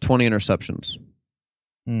 touchdowns, 20 interceptions.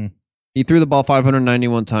 He threw the ball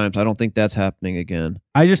 591 times. I don't think that's happening again.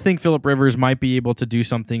 I just think Phillip Rivers might be able to do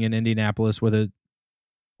something in Indianapolis with it.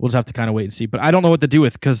 We'll just have to kind of wait and see. But I don't know what to do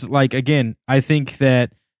with because, like, again, I think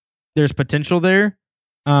that there's potential there.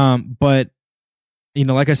 But,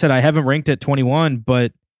 like I said, I haven't ranked at 21,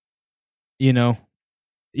 but, he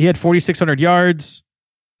had 4,600 yards.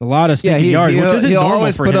 A lot of stinking yards, which isn't normal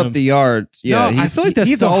always for put him. Up the yards. Yeah, no, I feel like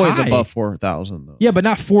he's always high. Above 4,000 though. Yeah, but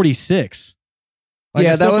not 46.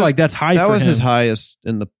 Like, that was that's high. That for was him. his highest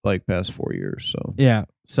in the past 4 years. So yeah.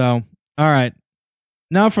 So all right,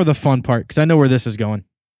 now for the fun part because I know where this is going.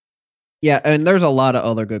 Yeah, and there's a lot of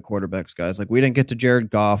other good quarterbacks, guys. Like we didn't get to Jared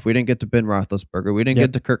Goff, we didn't get to Ben Roethlisberger, we didn't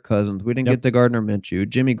get to Kirk Cousins, we didn't get to Gardner Minshew,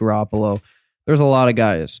 Jimmy Garoppolo. There's a lot of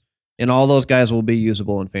guys, and all those guys will be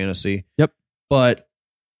usable in fantasy. Yep. But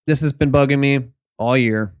this has been bugging me all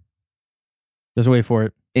year. Just wait for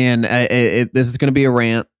it. And this is going to be a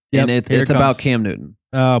rant, and it's about Cam Newton.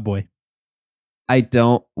 Oh, boy.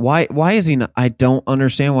 Why is he not? I don't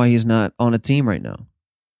understand why he's not on a team right now.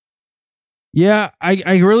 Yeah,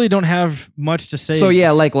 I really don't have much to say. So, yeah,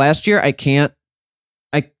 like last year,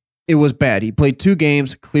 it was bad. He played 2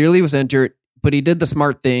 games, clearly was injured, but he did the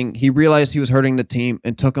smart thing. He realized he was hurting the team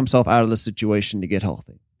and took himself out of the situation to get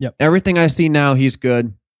healthy. Yep. Everything I see now, he's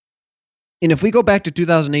good. And if we go back to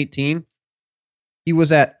 2018, he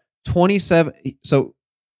was at 27. So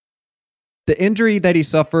the injury that he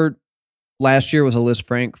suffered last year was a Liz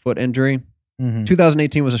Frank foot injury.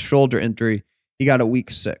 2018 was a shoulder injury. He got a week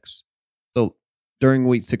 6. So during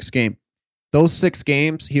week 6 game, those 6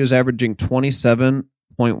 games, he was averaging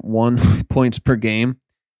 27.1 points per game.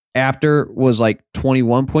 After was like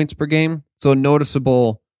 21 points per game. So a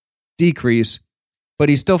noticeable decrease. But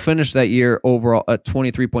he still finished that year overall at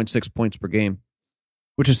 23.6 points per game,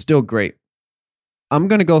 which is still great. I'm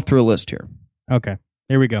going to go through a list here. Okay,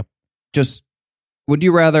 here we go. Just, would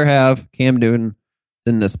you rather have Cam Newton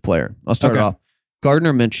than this player? I'll start it off.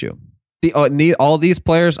 Gardner Minshew. All these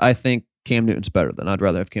players, I think Cam Newton's better than. I'd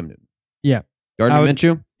rather have Cam Newton. Yeah. Gardner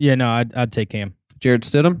Minshew? Yeah, no, I'd take Cam. Jared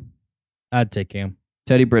Stidham? I'd take Cam.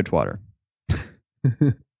 Teddy Bridgewater.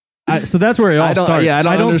 So that's where it all starts. Yeah,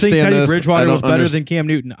 I don't think Teddy this. Bridgewater was better than Cam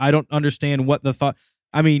Newton. I don't understand what the thought.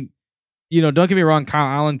 I mean, don't get me wrong. Kyle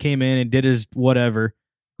Allen came in and did his whatever.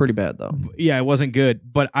 Pretty bad though. Yeah, it wasn't good.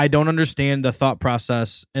 But I don't understand the thought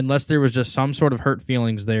process unless there was just some sort of hurt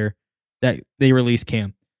feelings there that they released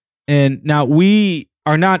Cam. And now we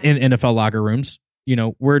are not in NFL locker rooms. We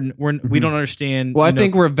don't understand. Well, I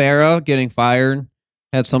think Rivera getting fired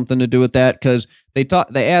had something to do with that because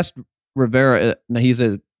they asked Rivera. Now he's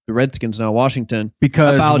the Redskins now, Washington,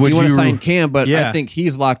 because about do you want to sign Cam? But yeah. I think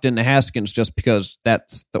he's locked into Haskins just because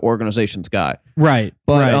that's the organization's guy, right?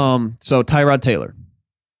 But so Tyrod Taylor,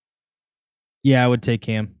 yeah, I would take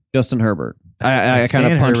Cam. Justin Herbert, I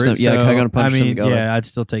kind of punched him. Yeah, I kind of punched him together. Yeah, I'd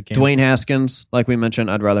still take Cam. Dwayne Haskins, like we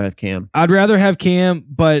mentioned, I'd rather have Cam. I'd rather have Cam,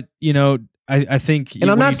 but I think,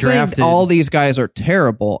 and I'm not saying all these guys are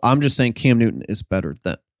terrible. I'm just saying Cam Newton is better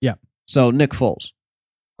than. Yeah. So Nick Foles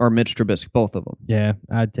or Mitch Trubisky, both of them. Yeah,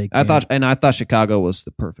 I'd take Cam. I thought Chicago was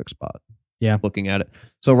the perfect spot. Yeah. Looking at it.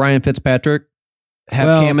 So Ryan Fitzpatrick,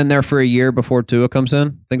 have Cam in there for a year before Tua comes in.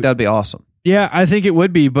 I think that'd be awesome. Yeah, I think it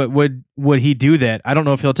would be, but would he do that? I don't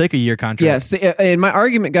know if he'll take a year contract. Yeah, see, and my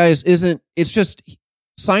argument, guys, it's just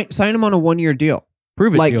sign him on a 1-year deal.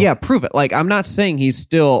 Prove it. Prove it. Like, I'm not saying he's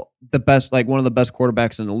still the best, like one of the best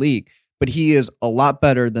quarterbacks in the league, but he is a lot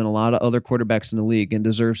better than a lot of other quarterbacks in the league and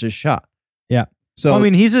deserves his shot. Yeah. So I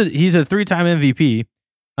mean, he's a 3-time MVP.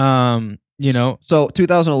 So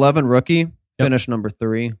 2011 rookie finished number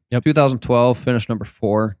 3. Yep. 2012 finished number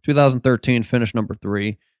 4. 2013 finished number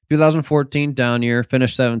 3. 2014 down year,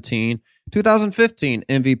 finished 17. 2015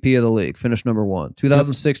 MVP of the league, finished number 1.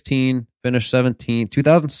 2016 finished 17.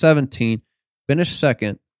 2017 finished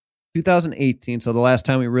 2nd. 2018, so the last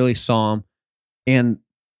time we really saw him, and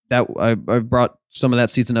that I brought some of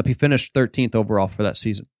that season up. He finished 13th overall for that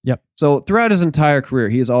season. Yep. So throughout his entire career,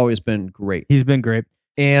 he has always been great. He's been great.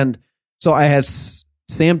 And so I had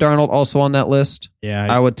Sam Darnold also on that list.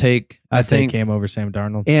 Yeah, I would take. I think Cam over Sam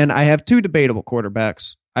Darnold. And I have 2 debatable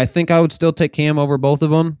quarterbacks. I think I would still take Cam over both of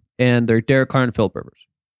them, and they're Derek Carr and Phillip Rivers.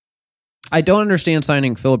 I don't understand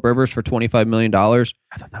signing Phillip Rivers for $25 million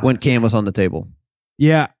when Cam was on the table.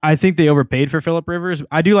 Yeah, I think they overpaid for Phillip Rivers.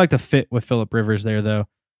 I do like the fit with Phillip Rivers there, though.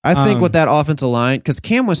 I think with that offensive line, because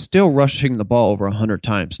Cam was still rushing the ball over 100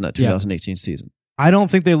 times in that 2018 season. I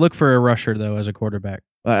don't think they look for a rusher though as a quarterback.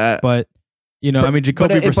 But Jacoby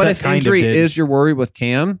Brissett if injury is your worry with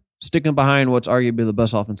Cam, sticking behind what's arguably the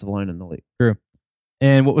best offensive line in the league. True.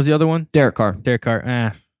 And what was the other one? Derek Carr.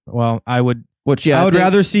 Well, I would. I would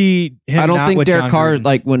rather see him. I don't think Derek Carr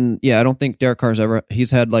Gruden. I don't think Derek Carr's ever.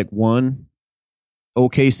 He's had like one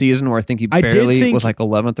okay season where I think he barely was like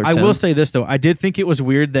 11th or 10th. I will say this though, I did think it was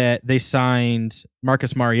weird that they signed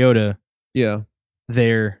Marcus Mariota. Yeah.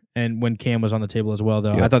 There and when Cam was on the table as well,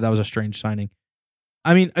 though, I thought that was a strange signing.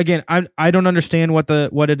 I mean, again, I don't understand what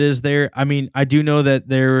it is there. I mean, I do know that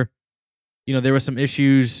there were some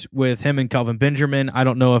issues with him and Kelvin Benjamin. I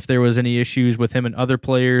don't know if there was any issues with him and other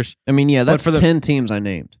players. I mean, yeah, that's 10 teams I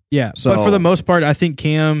named. Yeah, but for the most part, I think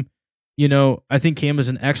Cam, is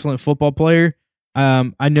an excellent football player.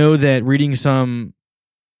 I know that reading some,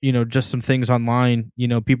 just some things online,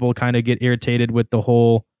 people kind of get irritated with the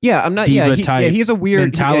whole he's a weird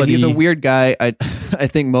mentality. He's a weird guy. I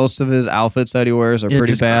think most of his outfits that he wears are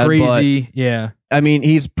pretty bad. Crazy, but, I mean,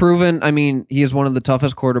 he's proven. I mean, he's one of the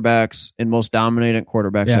toughest quarterbacks and most dominant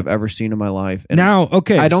quarterbacks I've ever seen in my life. And now,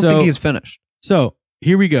 okay, I don't think he's finished. So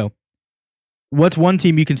here we go. What's one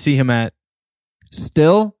team you can see him at?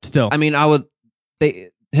 Still. I mean,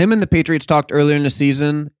 him and the Patriots talked earlier in the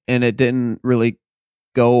season, and it didn't really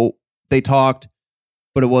go. They talked,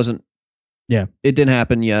 but it wasn't. Yeah, it didn't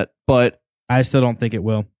happen yet. But I still don't think it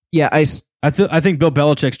will. Yeah, I think Bill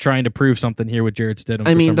Belichick's trying to prove something here with Jarrett Stidham.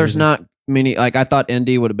 I mean, there's not many. Like I thought,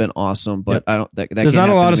 Indy would have been awesome, but I don't. There's not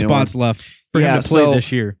a lot of spots left for him to play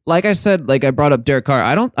this year. Like I said, like I brought up Derek Carr.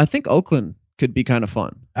 I think Oakland could be kind of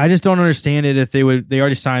fun. I just don't understand it. If they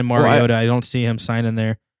already signed Mariota. I don't see him signing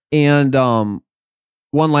there. And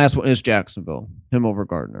one last one is Jacksonville. Him over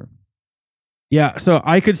Gardner. Yeah, so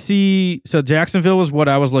I could see. So Jacksonville was what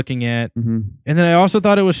I was looking at, and then I also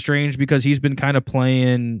thought it was strange because he's been kind of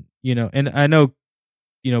playing, and I know,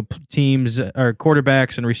 teams or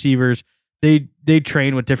quarterbacks and receivers they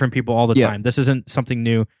train with different people all the time. This isn't something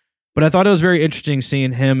new, but I thought it was very interesting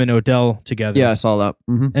seeing him and Odell together. Yeah, I saw that,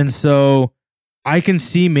 and so I can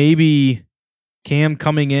see maybe Cam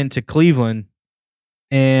coming into Cleveland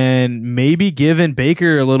and maybe giving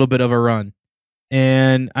Baker a little bit of a run.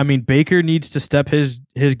 And I mean, Baker needs to step his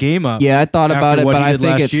game up. Yeah, I thought about it, but I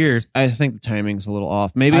think the timing's a little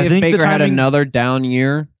off. Maybe if Baker had another down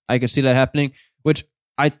year, I could see that happening. Which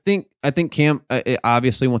I think Cam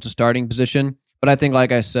obviously wants a starting position, but I think,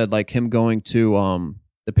 like I said, like him going to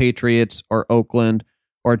the Patriots or Oakland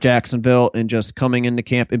or Jacksonville and just coming into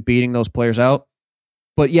camp and beating those players out.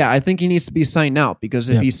 But yeah, I think he needs to be signed out because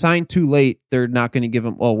if he's signed too late, they're not going to give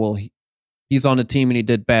him. Oh well. He's on a team and he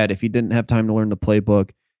did bad if he didn't have time to learn the playbook,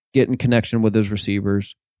 get in connection with his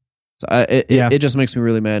receivers. So it just makes me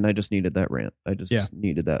really mad, and I just needed that rant. I just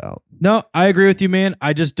needed that out. No, I agree with you, man.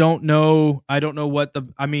 I just don't know. I don't know what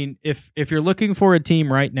if you're looking for a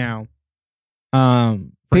team right now, for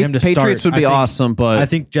him to start, Patriots would be awesome, but I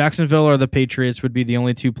think Jacksonville or the Patriots would be the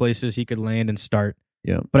only two places he could land and start.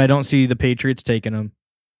 Yeah, but I don't see the Patriots taking him.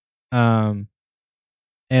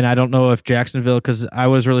 And I don't know if Jacksonville, because I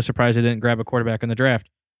was really surprised they didn't grab a quarterback in the draft.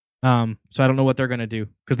 So I don't know what they're going to do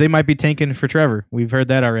because they might be tanking for Trevor. We've heard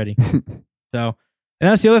that already. And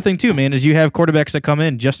that's the other thing too, man, is you have quarterbacks that come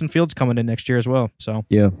in. Justin Fields coming in next year as well. So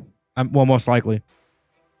yeah, most likely.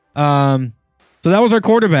 So that was our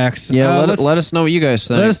quarterbacks. Yeah, let us know what you guys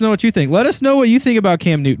think. Let us know what you think. Let us know what you think about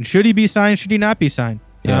Cam Newton. Should he be signed? Should he not be signed?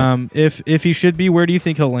 Yeah. If he should be, where do you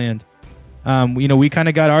think he'll land? We kind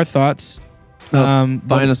of got our thoughts.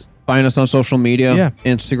 Find us on social media,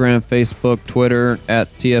 Instagram, Facebook, Twitter at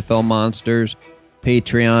TFL Monsters,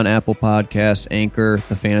 Patreon, Apple Podcasts, Anchor,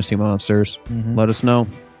 the Fantasy Monsters. Let us know.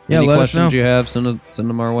 Any questions you have, send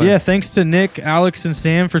them our way. Yeah, thanks to Nick, Alex, and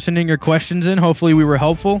Sam for sending your questions in. Hopefully we were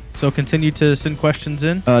helpful. So continue to send questions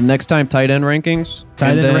in. Next time, tight end rankings.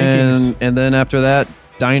 And then after that,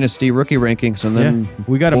 Dynasty rookie rankings, and then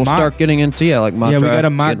we'll start getting into mock draft. We got a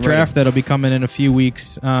mock draft that'll be coming in a few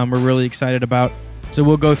weeks. We're really excited about. So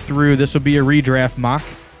we'll go through. This will be a redraft mock,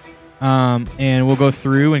 and we'll go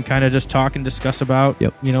through and kind of just talk and discuss about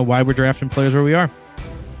why we're drafting players where we are.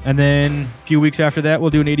 And then a few weeks after that,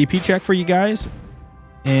 we'll do an ADP check for you guys,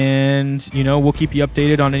 and we'll keep you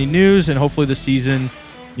updated on any news, and hopefully the season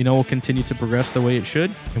will continue to progress the way it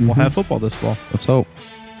should, and we'll have football this fall. Let's hope.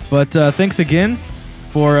 But thanks again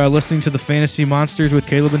for listening to the Fantasy Monsters with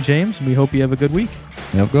Caleb and James. We hope you have a good week.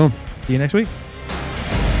 Yep, go. See you next week.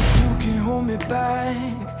 You can hold me back.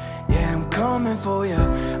 Yeah, I'm coming for you.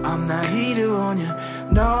 I'm not heater on you.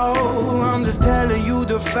 No, I'm just telling you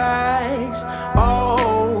the facts.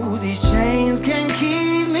 Oh, these chains can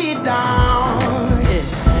keep me down.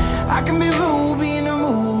 Yeah. I can be rude, be in the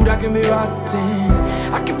mood. I can be rotten.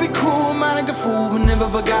 I can be cruel, man, like a fool, but never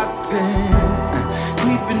forgotten.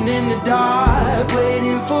 Creeping in the dark, waiting